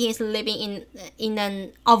like he's living in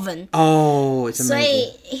an oven. Oh, it's 所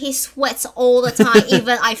amazing. 以 he sweats all the time.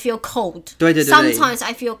 Even I feel cold. 对对对对 Sometimes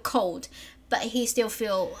I feel cold, but he still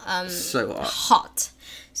feel So hot.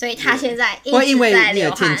 所以他现在一因为直在那个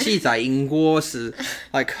流汗。天气在英国是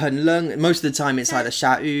like 很冷 most of the time it's either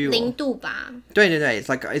下雨 or 0度吧。对 it's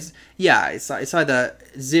like it's either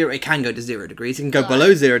 0 it can go to 0 degrees, it can go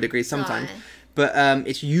below 0 degrees sometimes, but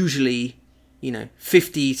it's usually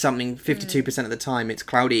 50 something 52% of the time it's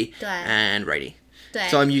cloudy 对 and rainy. 对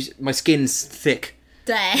So my skin's thick.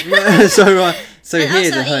 对。so And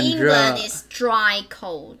here's also a in England 100. it's dry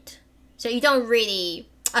cold. So you don't really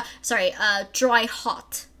dry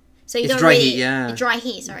hot. So you It's don't dry really heat, yeah. dry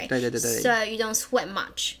heat, sorry. 对 So you don't sweat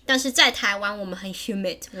much. 但是在台湾我们很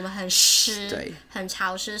humid, 我们很湿对很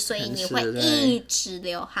潮湿，所以你会很湿对一直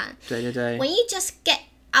流汗。对 When you just get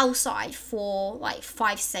outside for like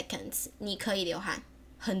 5 seconds, 你可以流汗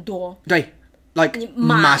很多。对 like 你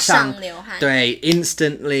马上流汗。对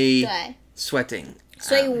instantly 对。 sweating.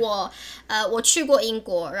 所以我去过英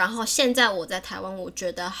国，然后现在我在台湾，我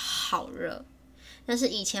觉得好热。但是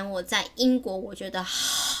以前我在英国，我觉得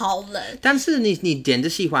好冷。但是你点着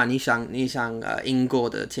喜欢，你想英国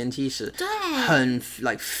的天气是很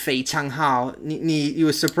like 非常好。你 you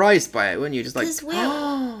were surprised by it, weren't you? Just like we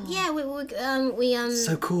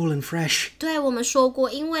so cool and fresh. 对，我们说过，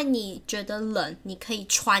因为你觉得冷，你可以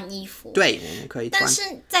穿衣服。对，我们可以穿。但是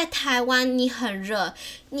在台湾你很热，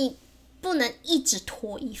你不能一直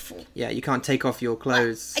脱衣服。Yeah, you can't take off your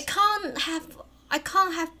clothes. I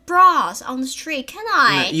can't have bras on the street, can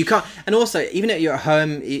I? No, you can't. And also, even if you're at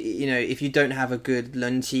home, if you don't have a good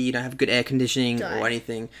lunch, you don't have good air conditioning or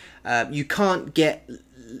anything, you can't get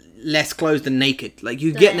less clothes than naked. Like,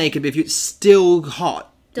 you get naked, but if it's still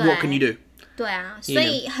hot, what can you do? 对啊，所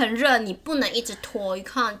以很热，你不能一直脱。You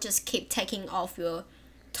can't just keep taking off your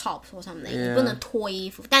tops or something. 你不能脱衣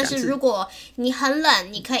服。但是如果你很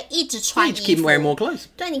冷，你可以一直穿衣 You 服。 just keep wearing more clothes.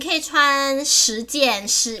 对，你可以穿10件、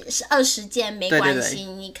20件没关系，对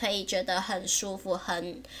你可以觉得很舒服、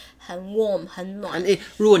很 warm、很暖。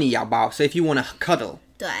如果你要抱, so if you want to cuddle.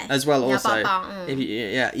 对 As well, 你要 also, 抱抱 if you,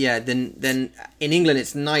 then in England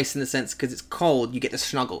it's nice in the sense because it's cold, you get to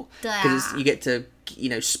snuggle. 对啊 Because you get to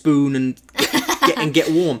spoon and get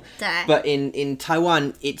warm. 对 But in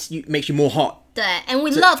Taiwan, it makes you more hot. 对 ，and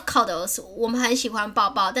we love cuddles， 我们很喜欢抱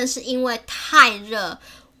抱，但是因为太热，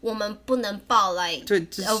我们不能抱 like 对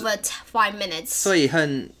就是 over 5 minutes。所以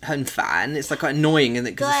很烦. It's like quite annoying, isn't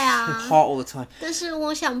it? Because 对啊 it's so hot all the time. 但是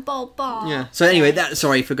我想抱抱。 Yeah. So anyway,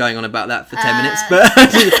 sorry for going on about that for 10 minutes, but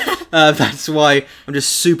that's why I'm just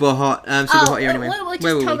super hot. Super hot here anyway. We Where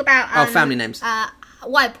just were talk we? about family names.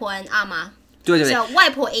 外婆 and 阿妈。对 So 外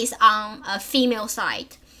婆 is on a female side.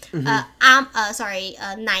 Sorry,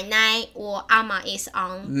 奶奶 or 阿妈 is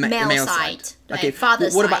on male side. Okay. 对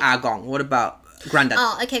father's What about side. 阿公? What about granddad?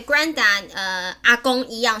 Okay, granddad, 阿公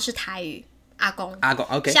一样是台语，阿公。阿公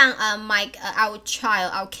okay. 像our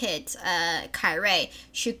child, our kid, 凯瑞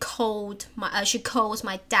she calls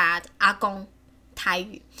my dad 阿公，台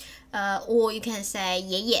语。Or you can say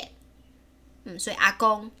爷爷。所以阿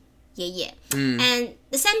公、爷爷。And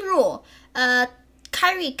the same rule,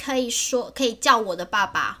 Carrie 可以叫我的爸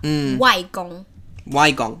爸外公。外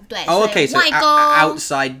公. 对 Oh, okay. So 外公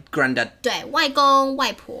outside granddad. 对，外公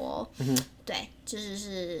外婆。对，就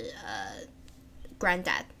是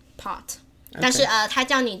granddad part。但是他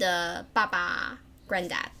叫你的爸爸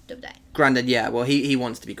granddad， 对不对？ Granddad, yeah. Well, he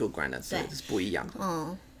wants to be called granddad, so 对 it's 不一样。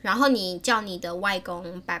然后你叫你的外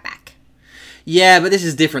公 back。Yeah, but this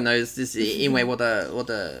is different though. This is因为我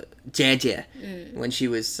的姐姐 when she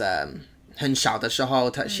was 很小的时候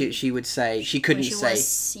she would say she couldn't When she say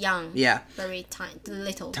was young, yeah very tiny,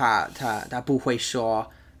 little. 她不会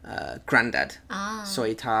说granddad 所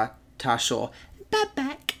以她说爸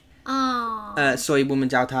爸所以我们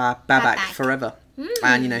叫他爸爸 forever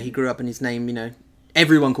and he grew up and his name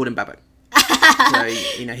everyone called him Babak. So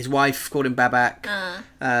his wife called him Babak.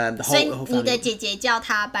 The 所以 whole 你的 family. 姐姐叫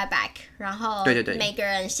他 Babak， 然后对每个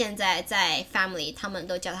人现在在 family 他们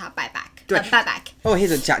都叫他 Babak。对 Babak。哦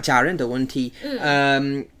，here's a 家人的问题。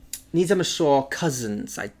你怎么说 cousin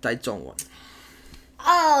在中文？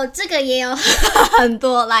哦，这个也有很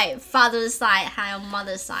多 like father side 还有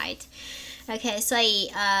mother side。OK， 所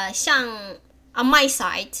以像 on my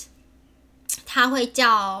side， 他会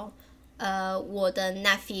叫我的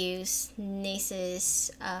nephews nieces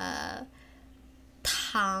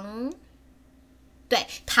堂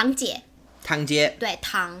姐，对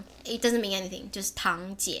堂 it doesn't mean anything， 就是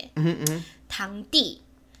堂姐，堂弟，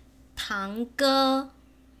堂哥，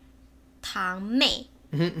堂妹。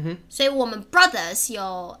所以我们 brothers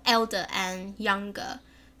有 elder and younger，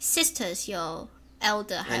 sisters 有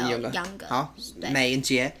elder 还有 younger。好，妹跟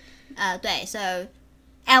姐。对 ，so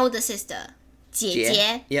elder sister 姐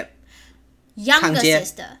姐 ，Yep。 younger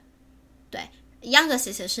sister 对 younger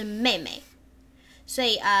sister 是妹妹，所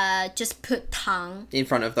以just put 堂 in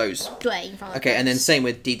front of those。对 in front of Okay, and then same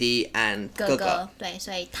with 弟弟 and 哥哥。对，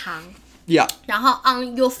所以堂。Yeah。然后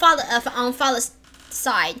on your father on father's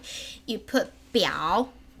side you put 表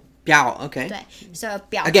OK。对，所以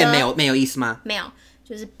表哥 Again 没有意思吗？没有，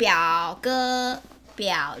就是表哥、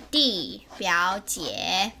表弟、表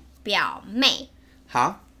姐、表妹，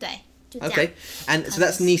好。对，就这样。Okay, and so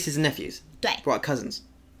that's nieces and nephews. 对。 What cousins?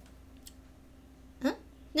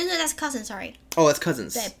 No, that's cousin. Sorry. Oh, that's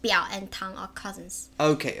cousins. 对，表 and 堂 are cousins.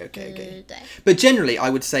 Okay. 对。 But generally, I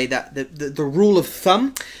would say that the rule of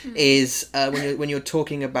thumb is when you're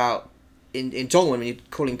talking about in Dongwon when you're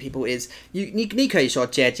calling people is你可以说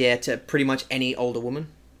姐姐 to pretty much any older woman.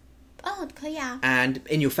 哦，可以啊。 And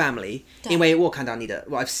in your family, 因为我看到你的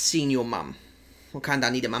I've seen your mum. 我看到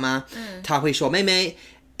你的妈妈，她会说妹妹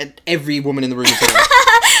and every woman in the room is saying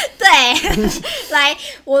对，来，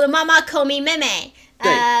我的妈妈 call me 妹妹。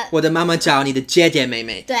对，我的妈妈叫你的姐姐妹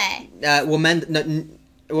妹。对。我们的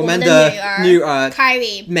女儿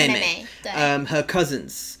Kyrie 妹妹。对。her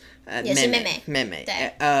cousins 也是妹妹。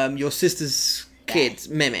对。your sister's kids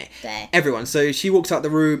妹妹。对。 Everyone. So she walks out the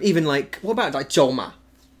room. Even like what about like 舅妈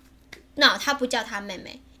No， 她不叫她妹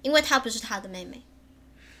妹，因为她不是她的妹妹。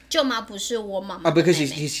舅妈不是我妈妈的妹妹。because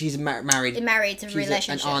she's married. Married She's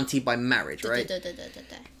relationship. an auntie by marriage, right? 对。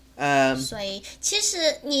所以其实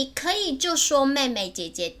你可以就说妹妹、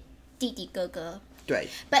姐姐、弟弟、哥哥。对。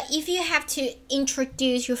 But if you have to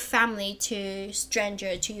introduce your family to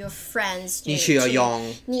stranger, to your friends, 你需要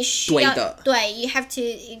用对的。对 you have to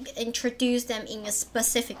introduce them in a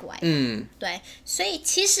specific way. 对，所以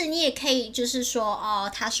其实你也可以就是说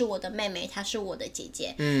哦，她是我的妹妹，她是我的姐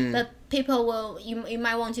姐。But people will you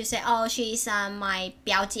might want to say oh she's my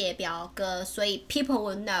表姐表哥，所以 people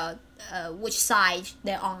will know which side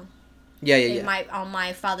they're on. Yeah. On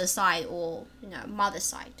my father's side or mother's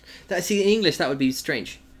side. See, in English that would be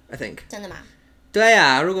strange, I think. 真的吗？对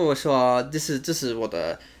啊，如果我说这是我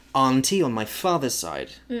的 auntie on my father's side.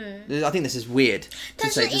 I think this is weird.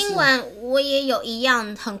 但是英文我也有一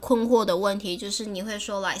样很困惑的问题，就是你会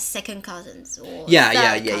说 like second cousins or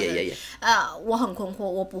Yeah. 我很困惑，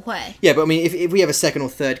我不会。Yeah, but I mean, if we have a second or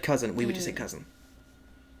third cousin, we would just say cousin.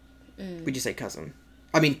 We just say cousin.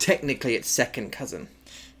 I mean, technically it's second cousin,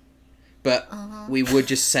 but we would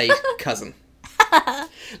just say cousin.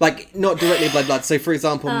 Like not directly blood. So, for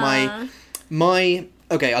example, my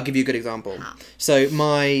okay, I'll give you a good example. So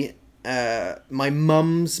my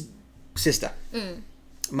mum's sister.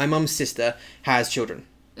 My mum's sister has children.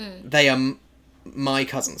 They are my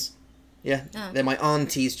cousins. Yeah, they're my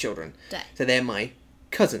auntie's children. So they're my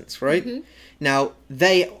cousins, right? Now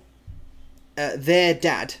their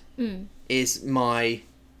dad is my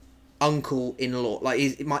uncle-in-law, like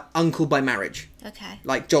he's my uncle by marriage. Okay.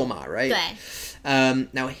 Like Jolma, right? 对。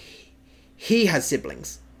 Now he has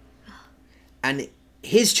siblings, and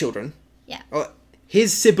his children, or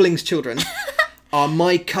his siblings' children, are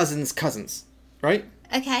my cousin's cousins, right?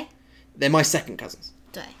 Okay. They're my second cousins.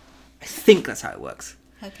 对。 I think that's how it works.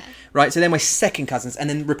 Okay. Right, so they're my second cousins, and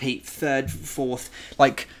then repeat third, fourth.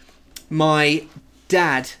 Like my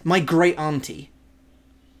dad, my great auntie.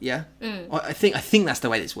 Yeah, I think that's the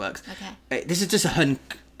way this works. Okay. This is just a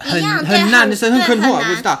很难的是很困惑，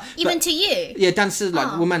我知道。 Even to you. Yeah, 但是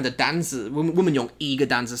like 我们的单字，我们用一个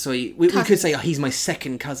单字，所以 we could say he's my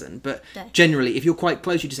second cousin, but generally if you're quite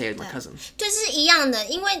close, you just say he's my cousin. 就是一样的，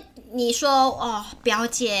因为你说表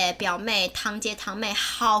姐、表妹、堂姐、堂妹，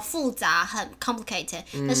好复杂，很 complicated，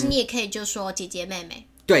但是你也可以就说姐姐、妹妹，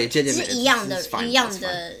对，姐姐妹妹是一样的 it's fine,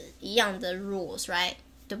 一样的 rules, right？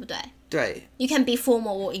 对不对？对。 You can be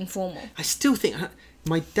formal or informal. I still think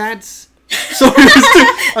my dad's. Sorry,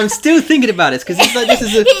 I'm still thinking about it because it's like this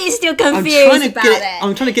is a. He is still confused about it.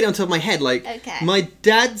 I'm trying to get it on top of my head. Like Okay. my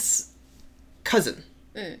dad's cousin,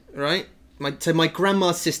 right? So my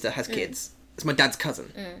grandma's sister has kids. It's my dad's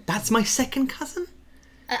cousin. That's my second cousin.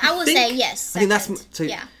 I would say yes. I think that's so.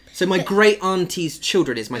 Yeah. So my great auntie's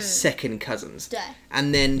children is my second cousins, 对。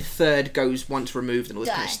 and then third goes once removed and all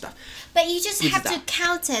this kind of 对。 stuff. But you just have to 不知道。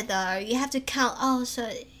 count it though. You have to count. Oh, so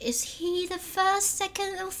is he the first,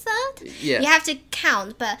 second, or third? Yeah. You have to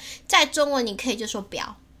count. But 在中文你可以就说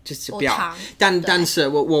表。就是我表堂但是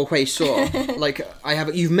我会说 like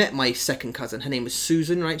you've met my second cousin, her name was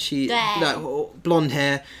Susan, right? She 对。 blonde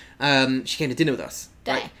hair, she came to dinner with us,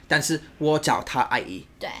 对。 right? 但是我叫她阿姨，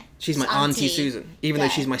对。 she's my auntie Susan, even though 对。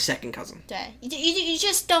 she's my second cousin. 对。You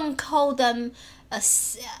just don't call them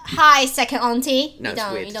hi second auntie. No, you it's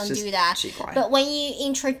don't weird. you don't It's do just that. 奇怪。 But when you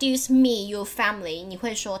introduce me your family, 你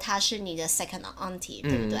会说她是你的 second auntie,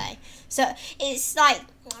 对不对？ So it's like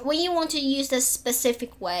when you want to use the specific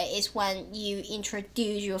way is when you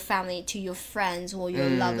introduce your family to your friends or your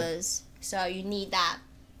lovers. So you need that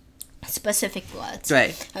specific words.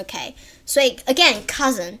 对。 Okay. So again,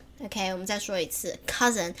 cousin. Okay, 我们再说一次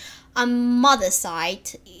cousin. On mother's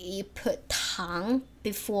side, you put 堂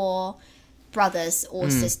before brothers or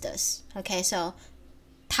sisters. Okay, so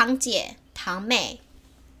堂姐、堂妹、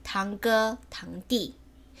堂哥、堂弟.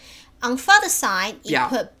 On father's side, you 表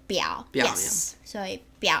put 表. 表 Yes. 所以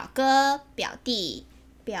表哥、表弟、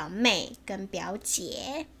表妹跟表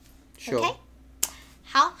姐. Sure. Okay.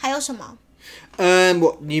 好，还有什么？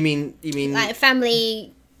 What you mean Like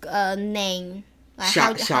family name.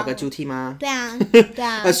 Like 下个主题吗？对啊，对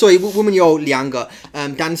啊。所以我们有两个，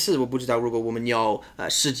但是我不知道如果我们有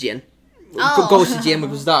时间，够时间我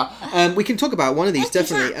不知道。We can talk about one of these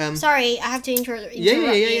definitely. Sorry, I have to interrupt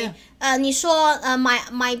Yeah. you. 你说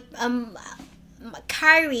my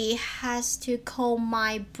Kyrie has to call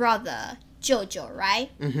my brother 舅舅 right?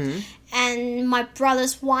 And my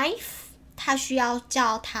brother's wife, 她需要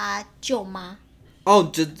叫她舅妈。Oh,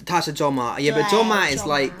 她是舅妈. Yeah, but 舅妈 is 舅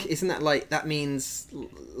妈。 like, isn't that like, that means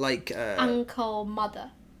like Uncle mother.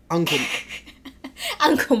 uncle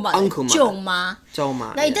Uncle mother. Uncle mother. 舅妈。舅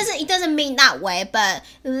妈. No, it doesn't mean that way, but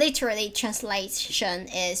literally translation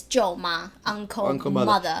is 舅妈 uncle mother.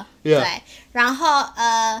 mother. Yeah. 对，然后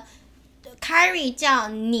Kyrie 叫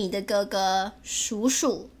你的哥哥叔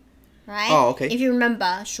叔 right? Oh, okay. If you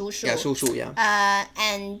remember 叔叔. Yeah, 叔叔 yeah.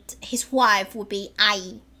 And his wife would be 阿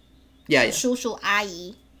姨 Yeah, yeah. 叔叔阿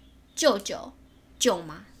姨舅舅舅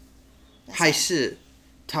妈。还是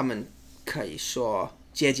他们可以说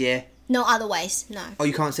姐姐. No other ways, no. Oh,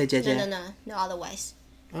 you can't say 姐姐? No other ways.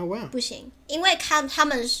 Oh, wow. 不行，因为他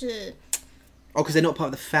们是 Oh, because they're not part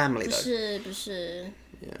of the family 不 though. 是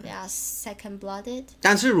they are second blooded.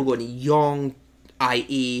 但是如果你用阿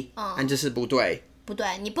姨，这是不对。不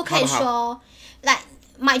对，你不可以说，like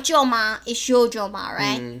my 舅妈 is your 舅妈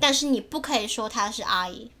right？但是你不可以说她是阿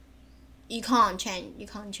姨。You can't change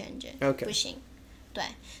it. Okay. 不行。对，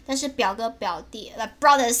但是表哥表弟 like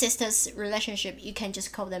brother sisters relationship, you can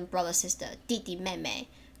just call them brother sister 弟弟妹妹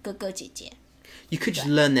哥哥姐姐。You could just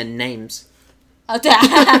learn their names. 对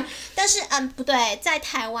啊，但是不对，在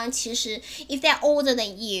台湾其实 if they're older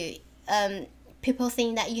than you, people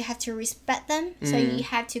think that you have to respect them, so you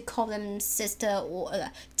have to call them sister or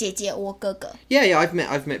姐姐 or 哥哥。 Yeah, I've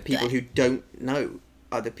met people who don't know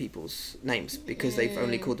other people's names because they've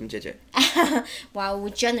only called them 姐姐. Well, we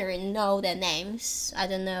generally know their names. I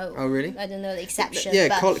don't know. Oh, really? I don't know the exception.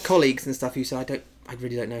 Yeah, but, colleagues and stuff who say I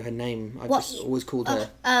really don't know her name. I've just always called her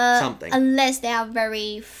something. Unless they are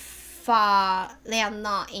very far, they are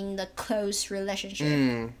not in the close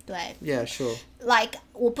relationship. 对。 Yeah, sure. Like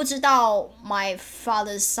我不知道 my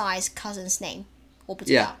father's side cousin's name. 我不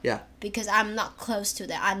知道。Yeah. Because I'm not close to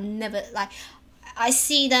them. I'm never like I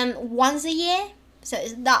see them once a year, so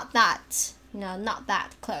it's not that not that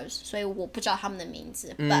close. 所以我不知道他们的名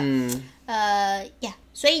字。But yeah.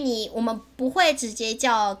 所以我们不会直接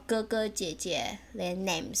叫哥哥姐姐 their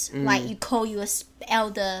names. Like you call your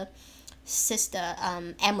elder sister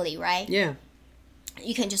Emily, right? Yeah.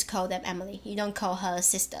 You can just call them Emily. You don't call her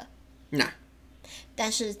sister. No.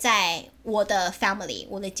 但是在我的 family,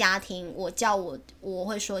 我的家庭，我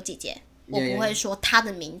会说姐姐。我不会说她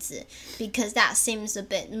的名字 because that seems a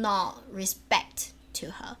bit not respect to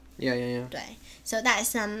her. Yeah. 对 so that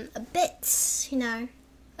is a bit,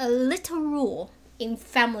 a little rule in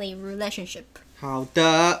family relationship. 好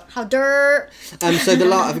的。好的。So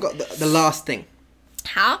I've got the last thing.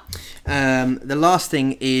 好。The last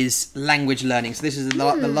thing is language learning. So this is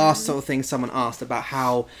the last sort of thing someone asked about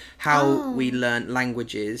how we learn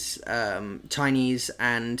languages, Chinese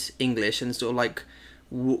and English, and sort of like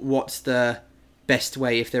what's the best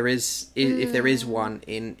way if there is one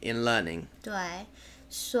in learning. 对，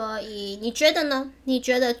所以你觉得呢？你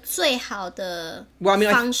觉得最好的 Well, I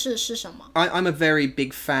mean, 方式是什么？ I'm a very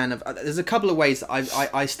big fan of. There's a couple of ways that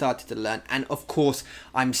I started to learn, and of course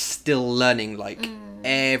I'm still learning. Like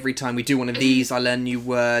every time we do one of these, I learn new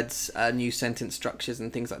words, new sentence structures,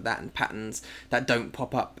 and things like that, and patterns that don't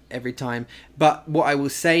pop up every time. But what I will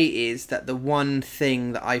say is that the one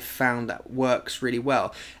thing that I've found that works really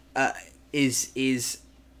well is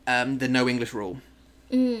the no English rule.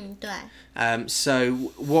 对。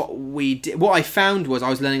So what I found was I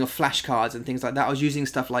was learning off flashcards and things like that. I was using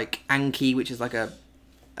stuff like Anki, which is like a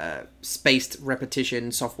spaced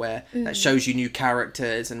repetition software that shows you new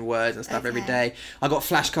characters and words and stuff every day. I got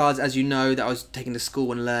flashcards, as you know, that I was taking to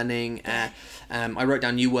school and learning. I wrote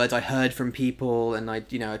down new words I heard from people, and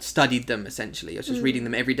I'd studied them essentially. I was just reading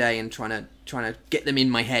them every day and trying to get them in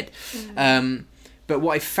my head. But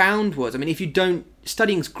what I found was, I mean,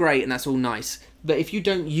 studying's great and that's all nice, but if you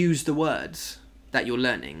don't use the words that you're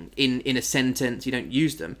learning in a sentence, you don't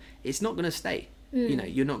use them, it's not going to stay.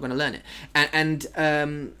 You're not going to learn it. And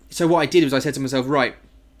so what I did was I said to myself, right,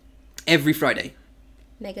 every Friday.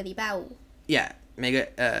 每个礼拜五。Yeah, 每个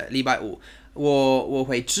礼拜五我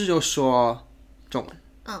会只有说中文。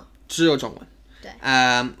只有中文。对。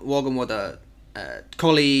我跟我的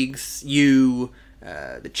colleagues,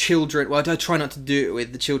 the children, well, I try not to do it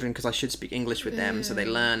with the children because I should speak English with them so they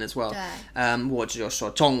learn as well. 我只有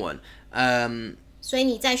说中文。所以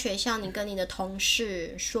你在学校，你跟你的同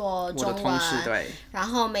事说中文，我的同事对，然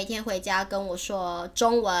后每天回家跟我说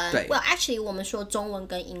中文。对 Well, actually, 我们说中文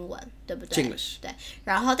跟英文，对不对 English 对，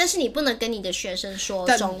然后但是你不能跟你的学生说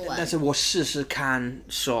中文。但是我试试看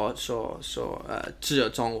说只有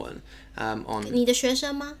中文。on 你的学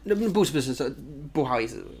生吗？不是不好意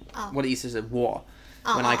思，我的意思是我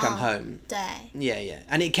when I come home. 对 Yeah,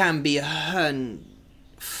 and it can be 很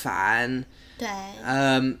烦。对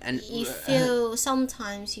and you feel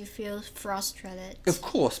sometimes you feel frustrated. Of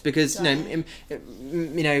course, because you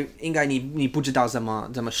应该你不知道怎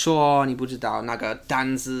么说，你不知道那个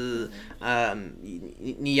单字，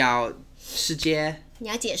你要世界。你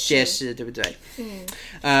要解释，对不对？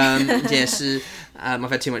解释。I've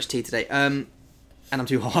had too much tea today. And I'm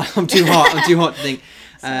too hot. I'm too hot to think.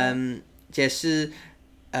 解释。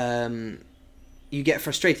You get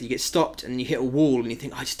frustrated, you get stopped, and you hit a wall, and you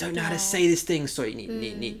think, I just don't know how to say this thing. So you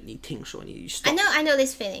think, sure, you stop. I know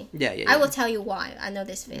this feeling. Yeah. I will tell you why I know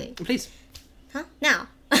this feeling. Please. Huh? Now.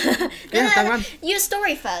 当然 You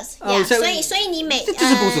story first. Oh, yeah, 所以你每这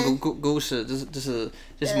不是故事，这是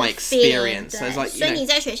my experience. So it's like, 所以你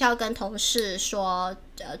在学校跟同事说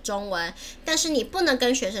中文，但是你不能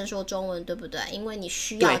跟学生说中文，对不对？因为你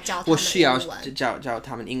需要教他们英文。我需要教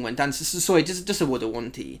他们英文，但是所以这是我的问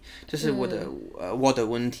题，这是我的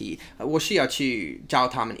问题。我需要去教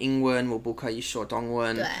他们英文，我不可以说中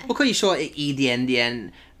文。我可以说一点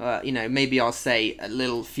点。Maybe I'll say a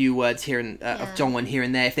little few words here of 中文 here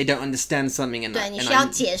and there if they don't understand something. 对，你需要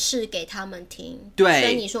解释给他们听。对，所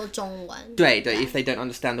以你说中文。对 if they don't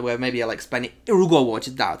understand the word, maybe I'll explain it. 如果我知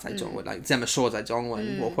道在中文，like 怎么说在中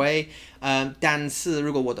文，我会。但是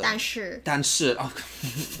如果我的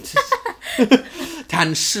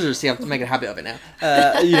但是是要 make a habit of it now.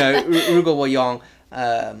 如果我用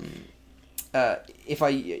if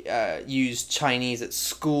I use Chinese at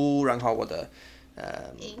school, 然后我的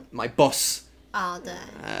my boss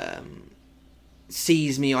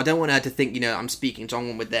sees me. I don't want her to think, I'm speaking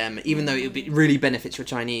Zhongwen with them, even though it really benefits your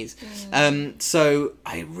Chinese. So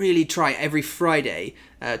I really try every Friday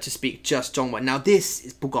to speak just Zhongwen. Now this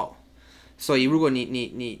is 不够，所以如果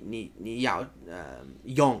你要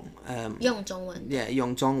用中文，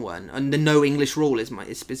用中文 and the no English rule is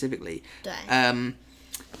specifically. 对。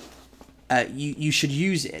You should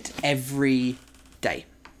use it every day.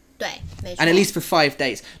 对，没错。And at least for 5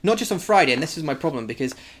 days, not just on Friday. And this is my problem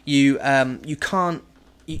because you can't.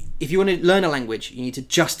 If you want to learn a language, you need to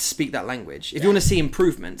just speak that language. If you want to see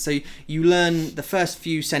improvement, so you learn the first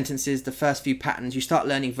few sentences, the first few patterns. You start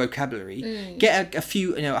learning vocabulary. Get a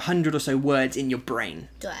few, 100 or so words in your brain.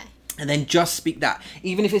 对。And then just speak that.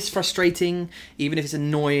 Even if it's frustrating, even if it's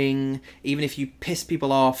annoying, even if you piss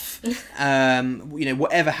people off,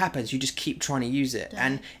 whatever happens, you just keep trying to use it.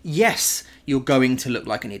 And yes, you're going to look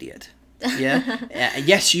like an idiot. Yeah.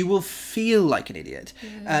 Yes, you will feel like an idiot.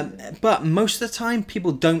 But most of the time,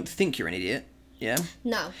 people don't think you're an idiot. Yeah.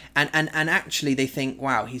 No. And actually, they think,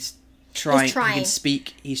 wow, he's trying. He can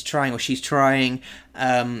speak. He's trying, or she's trying.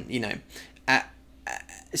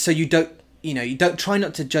 So you don't. You don't try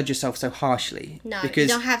not to judge yourself so harshly. No, because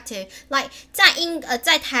you don't have to. Like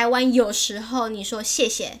在台湾有时候你说谢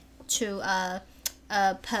谢 to a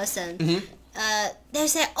person, they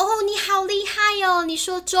say, oh 你好厉害哦，你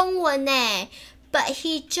说中文呢。But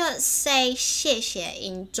he just say 谢谢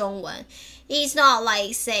in 中文. He's not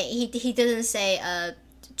like say he doesn't say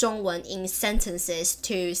中文 in sentences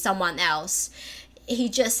to someone else. He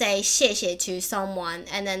just say 谢谢 to someone,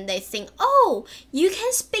 and then they think, oh, you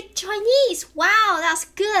can speak Chinese. Wow, that's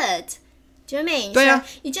good. Do you know what I mean? 对啊。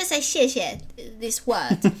So you just say 谢谢 this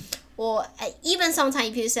word. Or even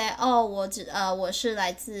sometimes if you say, oh, 我是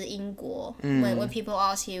来自英国. When people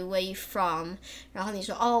ask you where you from, 然后你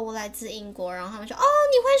说哦我来自英国，然后他们说哦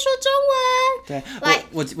你会说中文。对， like,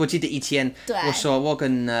 我记得以前我说我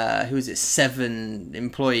跟who is it 7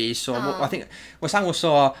 employees 说I think 我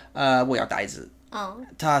说我要袋子。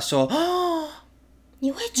他说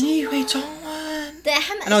你会中文？对，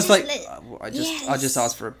他们 And I was like, I just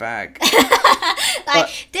asked for a bag. Like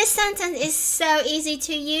this sentence is so easy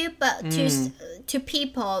to you, but to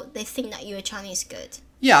people they think that you're Chinese good.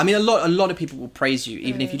 Yeah, I mean a lot of people will praise you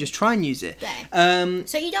even if you just try and use it.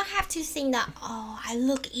 So you don't have to think that I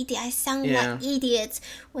look idiot, I sound like idiot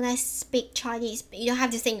when I speak Chinese. But you don't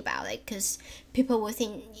have to think about it because people will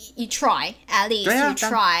think you try, at least you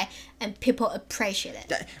try, and people appreciate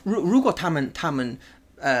it. 如果他们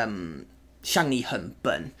像你很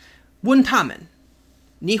笨，问他们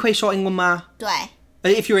你会说英文吗？对。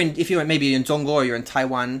If you're maybe in 中国 or you're in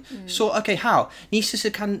Taiwan, 说 okay how 你试试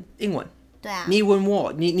看英文。对啊。你问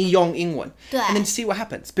我，你用英文。对。And then see what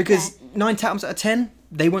happens because 9 times out of 10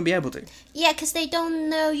 they won't be able to. Yeah, because they don't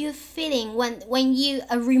know your feeling when you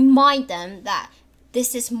remind them that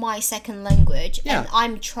this is my second language and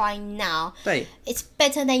I'm trying now. 对。It's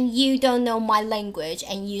better than you don't know my language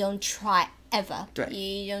and you don't try ever. 对。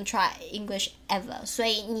 You don't try English ever. 所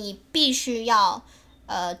以你必须要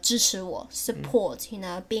支持我 support,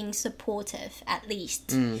 being supportive at least.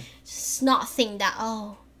 Just not think that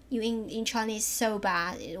you in Chinese so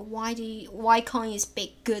bad. Why can't you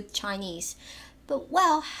speak good Chinese? But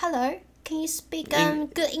well, hello. Can you speak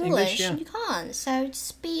good English? You can't. So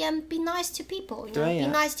just be nice to people. Be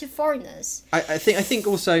nice to foreigners. I think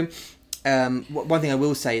also one thing I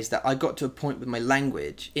will say is that I got to a point with my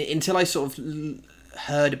language until I sort of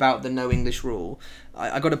heard about the no English rule.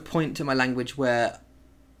 I got a point to my language where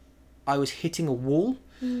I was hitting a wall.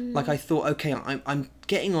 Like I thought, okay, I'm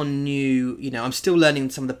getting on new, I'm still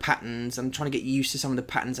learning some of the patterns. I'm trying to get used to some of the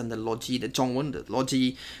patterns and the logi, the 中文的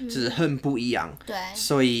logi 就是很不一样。对。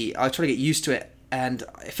所以 I try to get used to it, and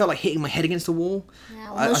it felt like hitting my head against the wall.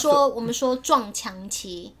 我们说撞墙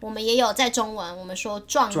期，我们也有在中文，我们说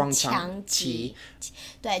撞墙期。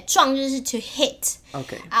对，撞就是 to hit.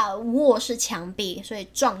 Okay. wall 是墙壁，所以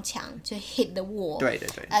撞墙 to hit the wall. 对。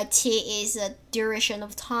期 is a duration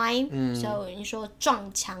of time. So 你说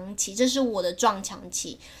撞墙期，这是我的撞墙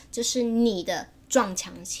期，这是你的撞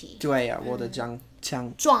墙期。对啊，我的撞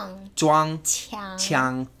墙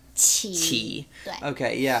期。对。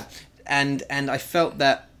Okay, yeah. And I felt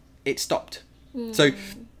that it stopped. So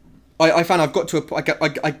I found I've got to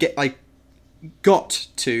I got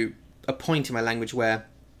to a point in my language where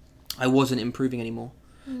I wasn't improving anymore.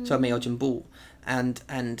 So I made Ojimbu, and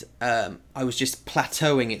I was just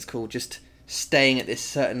plateauing. It's called just staying at this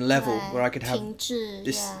certain level where I could have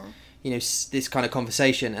this this kind of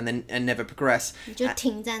conversation and never progress. 你就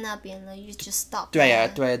停在那边了 you just stop. 对啊，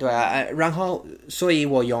然后所以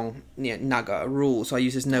我用那个 rule, so I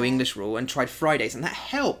use this no English rule and tried Fridays, and that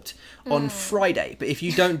helped on Friday. But if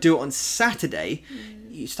you don't do it on Saturday,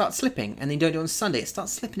 you start slipping, and then you don't do it on Sunday, it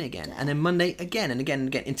starts slipping again, and then Monday again and again and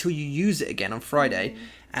again until you use it again on Friday,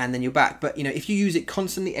 and then you're back. But if you use it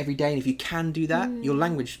constantly every day, and if you can do that, your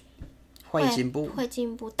language 会进步，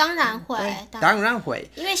当然会，当然会。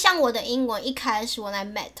因为像我的英文，一开始when I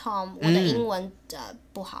met Tom，我的英文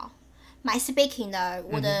不好，my speaking 的，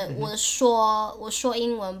我说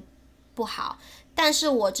英文不好，但是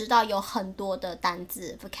我知道有很多的单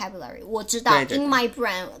字 vocabulary， 我知道 in my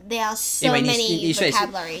brain there are so many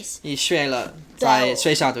vocabularies。你学了在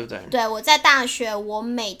学校对不对？对，我在大学，我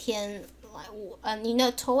每天你know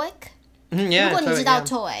TOEIC？ 如果你知道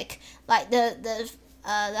TOEIC， like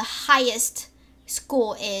the highest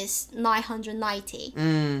score is 990.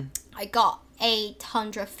 I got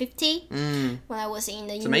 850 when I was in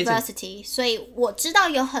the university. 所以我知道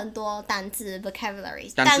有很多单字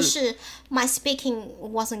vocabularies， 但是 my speaking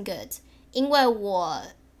wasn't good， 因为我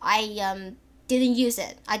didn't use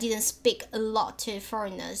it. I didn't speak a lot to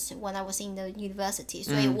foreigners when I was in the university.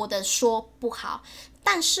 所以我的说不好，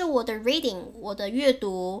但是我的 reading， 我的阅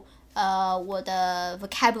读。我的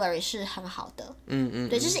vocabulary 是很好的，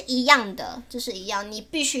对，这是一样的，这是一样，你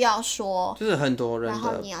必须要说，这是很多人然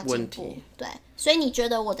后你要进步，对，所以你觉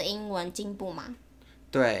得我的英文进步吗？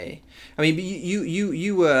对 I mean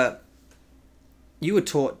you were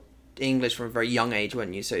taught English from a very young age,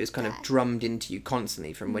 weren't you? So it was kind of drummed into you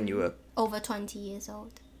constantly from when you were over 20 years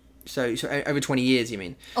old. So over 20 years, you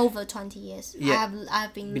mean? Over 20 years. Yeah.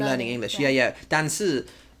 I've been learning English. Yeah. 但是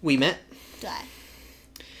we met. 对。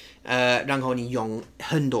然后你用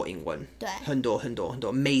很多英文，对，很多，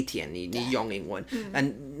每天你用英文，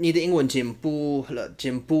你的英文进步了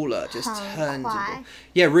，just 很进步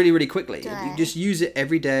 ，yeah, really quickly. You just use it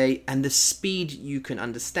every day, and the speed you can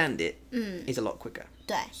understand it is a lot quicker.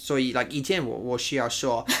 对，所以 like 以前我需要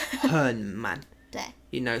说很慢，对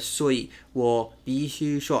 ，you know， 所以我必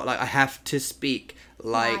须说 like I have to speak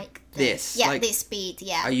like this, yeah, like this speed,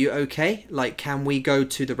 yeah. Are you okay? Like, can we go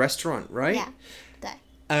to the restaurant, right? Yeah.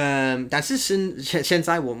 但是现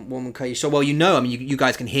在我们可以说 well, you know, I mean, you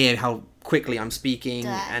guys can hear how quickly I'm speaking,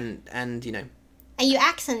 and you know. And your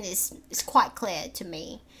accent is quite clear to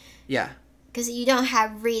me. Yeah. Because you don't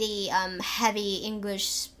have really heavy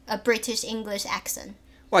English, a British English accent.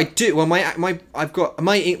 Well, I do. Well, I've got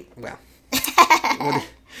my well.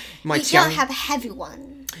 You don't have a heavy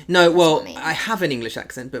one. No, well, I have an English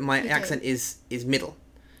accent, but my accent is middle.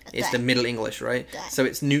 It's the Middle English, right? So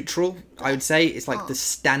it's neutral, I would say. It's like the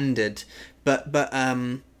standard. But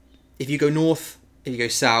if you go north, if you go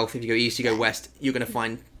south, if you go east, you go west, you're going to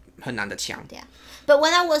find 很难的腔. Yeah. But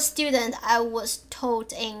when I was a student, I was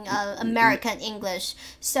taught in American English.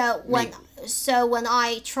 So when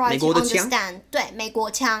I try to understand, 对，美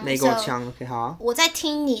国腔 OK 好。我在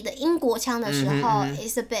听你的英国腔的时候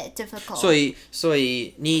it's a bit difficult. 所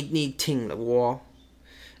以你听了我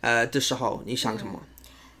的时候，你想什么？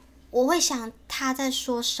我会想他在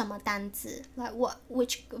说什么单字 like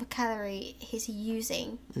which vocabulary he's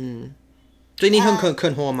using. 所以你很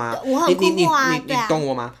困惑吗？我很困惑啊，你懂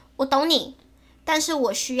我吗？我懂你，但是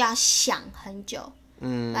我需要想很久。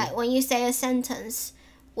Like when you say a sentence,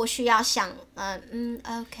 我需要想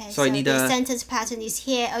okay, so the sentence pattern is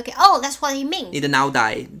here. Okay, oh, that's what he means. 你的脑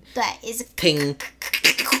袋对 is 听，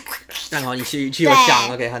然后你去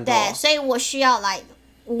想 OK 很多。对，所以我需要 like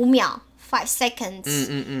 5秒。5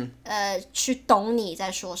 seconds，去懂你在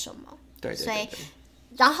说什么。对。所以，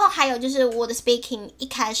然后还有就是我的 speaking 一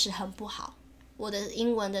开始很不好，我的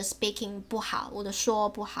英文的 speaking 不好，我的说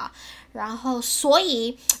不好。然后，所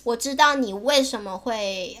以我知道你为什么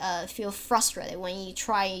会feel frustrated when you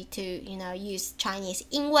try to use Chinese，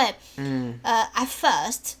 因为at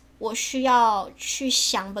first 我需要去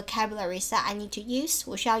想 vocabularies that I need to use，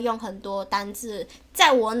 我需要用很多单字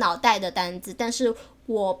在我脑袋的单字，但是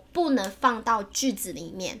我不能放到句子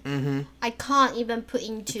里面。I can't even put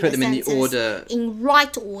into the sentence in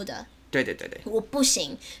right order. 对。我不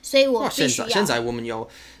行，所以我必须要。现在我们有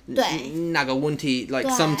那个问题 ，like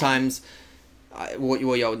sometimes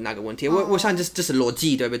我有那个问题，我想这是逻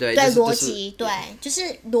辑，对不对？对，逻辑，对，就是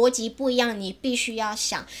逻辑不一样，你必须要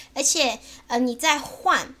想，而且你在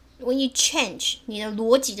换。When you change 你的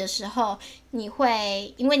逻辑的时候，你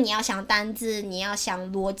会因为你要想单字，你要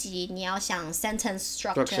想逻辑，你要想 sentence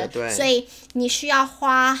structure， 所以你需要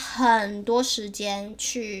花很多时间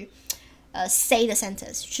去say the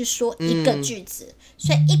sentence， 去说一个句子。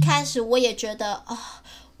所以一开始我也觉得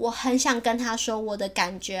我很想跟他说我的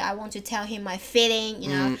感觉 I want to tell him my feeling,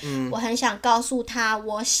 you know，我很想告诉他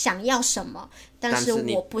我想要什么，但是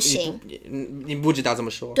我不行。你不知道怎么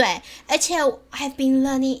说。对，而且 I've been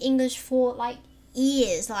learning English for like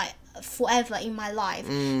years, like forever in my life,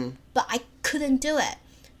 but I couldn't do it.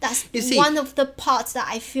 That's one of the parts that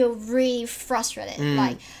I feel really frustrated.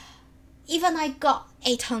 Like, even I got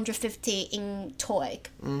 850 in TOEIC,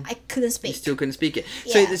 I couldn't speak. You still couldn't speak it.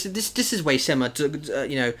 So this is 为什么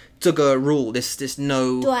这个 rule, this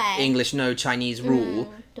no English, no Chinese rule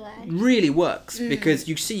really works because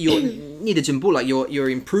you see你的进步 like your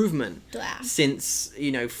improvement since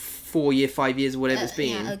 4 years, 5 years, whatever it's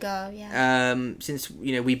been ago, since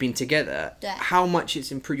we've been together, how much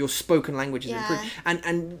it's improved. Your spoken language has improved.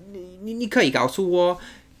 And 你可以告诉我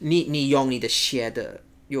你用你的写的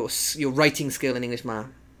Your writing skill in English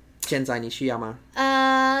吗？现在你需要吗？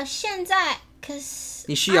现在 cause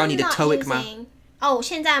你需要你的 TOEIC 吗哦，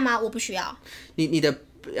现在吗？我不需要。你的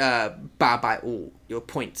850 your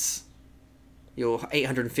points, your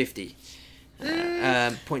 850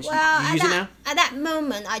 points. Well, you use it now? At that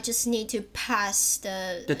moment, I just need to pass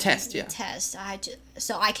the test, yeah. Test.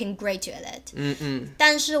 So I can graduate it.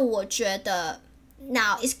 但是我觉得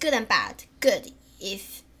now it's good and bad. Good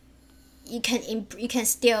if you can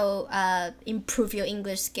still improve your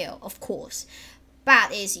English skill, of course.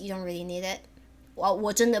 Bad is you don't really need it.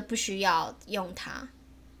 我真的不需要用它。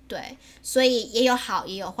对，所以也有好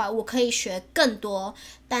也有坏，我可以学更多，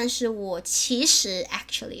但是我其实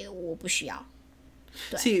actually 我不需要。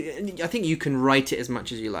See, I think you can write it as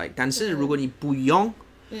much as you like. 但是如果你不用，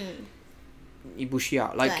你不需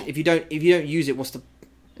要。Like if you don't use it, what's the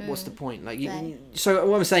point? Like so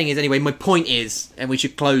what I'm saying is anyway, my point is, and we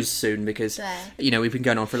should close soon because we've been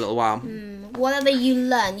going on for a little while. Whatever you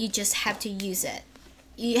learn, you just have to use it.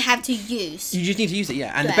 You have to use. You just need to use it,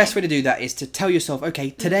 yeah. And the best way to do that is to tell yourself,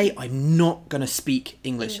 okay, today I'm not going to speak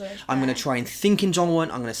English. I'm going to try and think in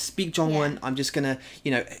Zhongwen. I'm going to speak Zhongwen. I'm just going to,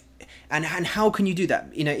 and how can you do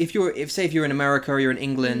that? If you're in America or you're in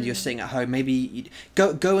England, you're sitting at home, maybe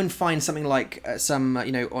go and find something like some,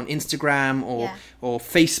 on Instagram or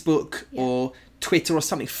Facebook or Twitter or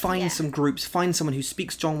something. Find some groups. Find someone who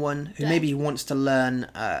speaks Zhongwen, who maybe wants to learn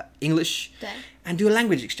English. And do a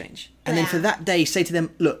language exchange. And then for that day, say to them,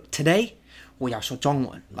 look, today, 我要说中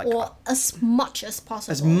文. Or as much as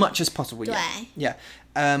possible. As much as possible, yeah. Yeah.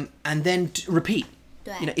 And then repeat.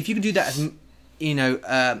 If you can do that if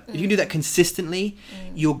you can do that consistently,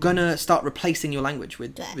 you're going to start replacing your language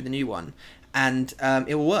with a new one. And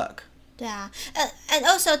it will work. 对啊，and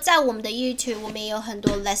also 在我们的 YouTube 我们也有很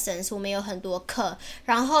多 lessons， 我们有很多课，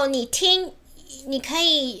然后你听，你可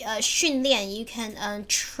以训练 ，you can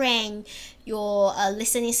train your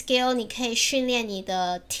listening skill， 你可以训练你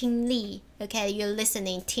的听力 ，OK，your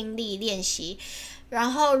listening 听力练习。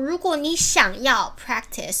然后，如果你想要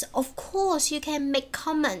practice, of course you can make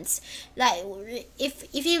comments. Like if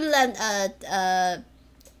you learn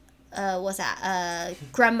what's that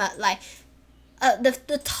grammar like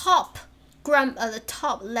the top the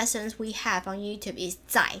top lessons we have on YouTube is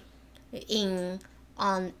在 in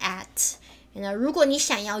on at. 如果你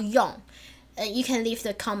想要用。You can leave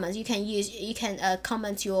the comments. You can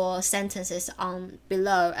comment your sentences on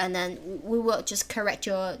below, and then we will just correct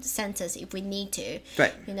your sentence if we need to.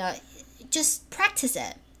 Right. Just practice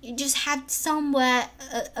it. You just have somewhere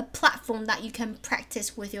a platform that you can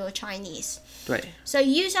practice with your Chinese. Right. So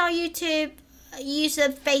use our YouTube, use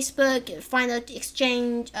Facebook, find an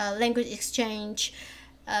exchange, language exchange,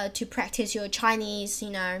 to practice your Chinese.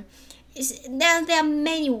 There are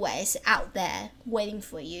many ways out there waiting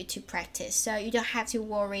for you to practice, so you don't have to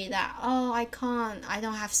worry that I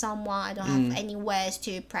don't have someone, I don't have any ways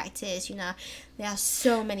to practice. There are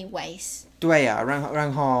so many ways. 对啊，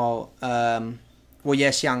然后我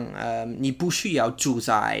也想你不需要住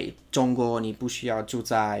在中国，你不需要住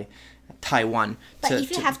在Taiwan. But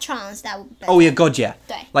if you have chance, that would be better. Oh yeah, God yeah.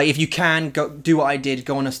 对。Like if you can go do what I did,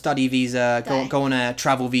 go on a study visa, go on a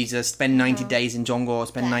travel visa, spend 90 days in Zhongguo,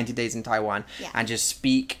 spend 90 days in Taiwan, and just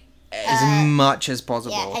speak as much as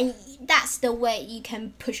possible. Yeah, and that's the way you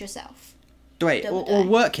can push yourself. 对, or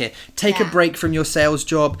work here. Take a break from your sales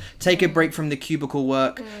job. Take a break from the cubicle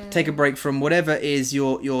work. Take a break from whatever it is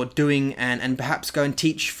you're doing, and perhaps go and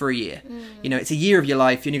teach for a year. It's a year of your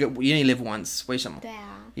life. You only live once. 为什么? 对啊。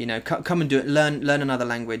Come and do it. Learn another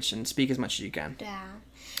language and speak as much as you can. 对啊。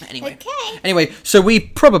Anyway, so we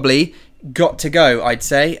probably got to go, I'd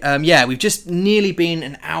say. We've just nearly been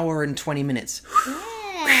an hour and 20 minutes.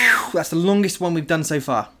 Yeah. That's the longest one we've done so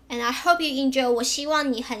far. And I hope you enjoy. 我希望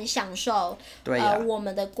你很享受我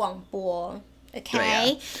们的广播。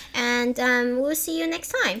Okay, and we'll see you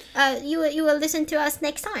next time. You will listen to us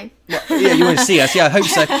next time. Yeah, you want to see us? Yeah, I hope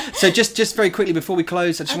so. So just very quickly before we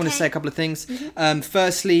close, I just want to say a couple of things.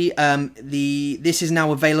 Firstly, this is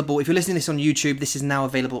now available. If you're listening to this on YouTube, this is now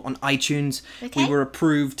available on iTunes. Okay. We were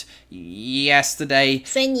approved yesterday.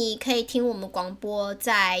 所以你可以听我们广播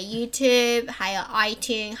在 YouTube, 还有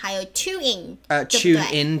iTunes, 还有 TuneIn.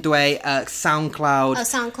 TuneIn, 对, SoundCloud.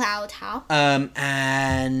 SoundCloud, 好. And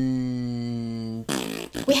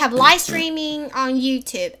we have live streaming on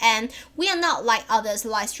YouTube, and we are not like others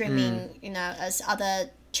live streaming, as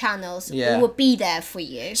other channels. Yeah. We will be there for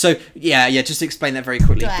you. So just to explain that very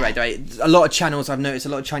quickly. 对。对. A lot of channels, I've noticed, a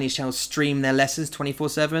lot of Chinese channels stream their lessons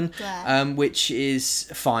 24/7, 对。 which is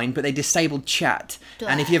fine, but they disabled chat. 对。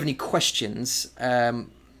 And if you have any questions,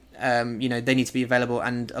 they need to be available,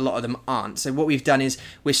 and a lot of them aren't. So what we've done is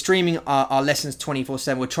we're streaming our lessons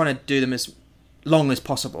 24/7. We're trying to do them as long as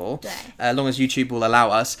possible, 对。 long as YouTube will allow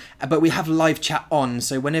us. But we have live chat on,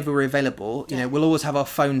 so whenever we're available, you know, we'll always have our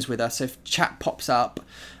phones with us. So if chat pops up,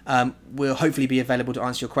 we'll hopefully be available to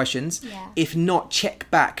answer your questions. Yeah. If not, check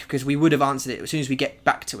back, because we would have answered it as soon as we get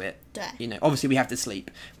back to it. 对。 You know, obviously we have to sleep,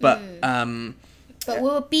 but But we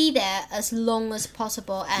will be there as long as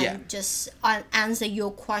possible and Yeah. just answer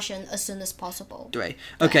your question as soon as possible. 对.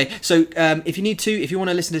 Okay, so if you want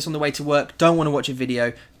to listen to this on the way to work, don't want to watch a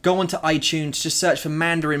video, go onto iTunes, just search for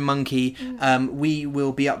Mandarin Monkey. We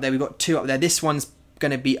will be up there. We've got 2 up there. This one's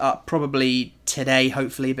going to be up probably today,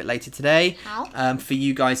 hopefully a bit later today. How? For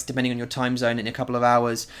you guys, depending on your time zone, in a couple of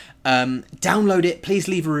hours. Download it. Please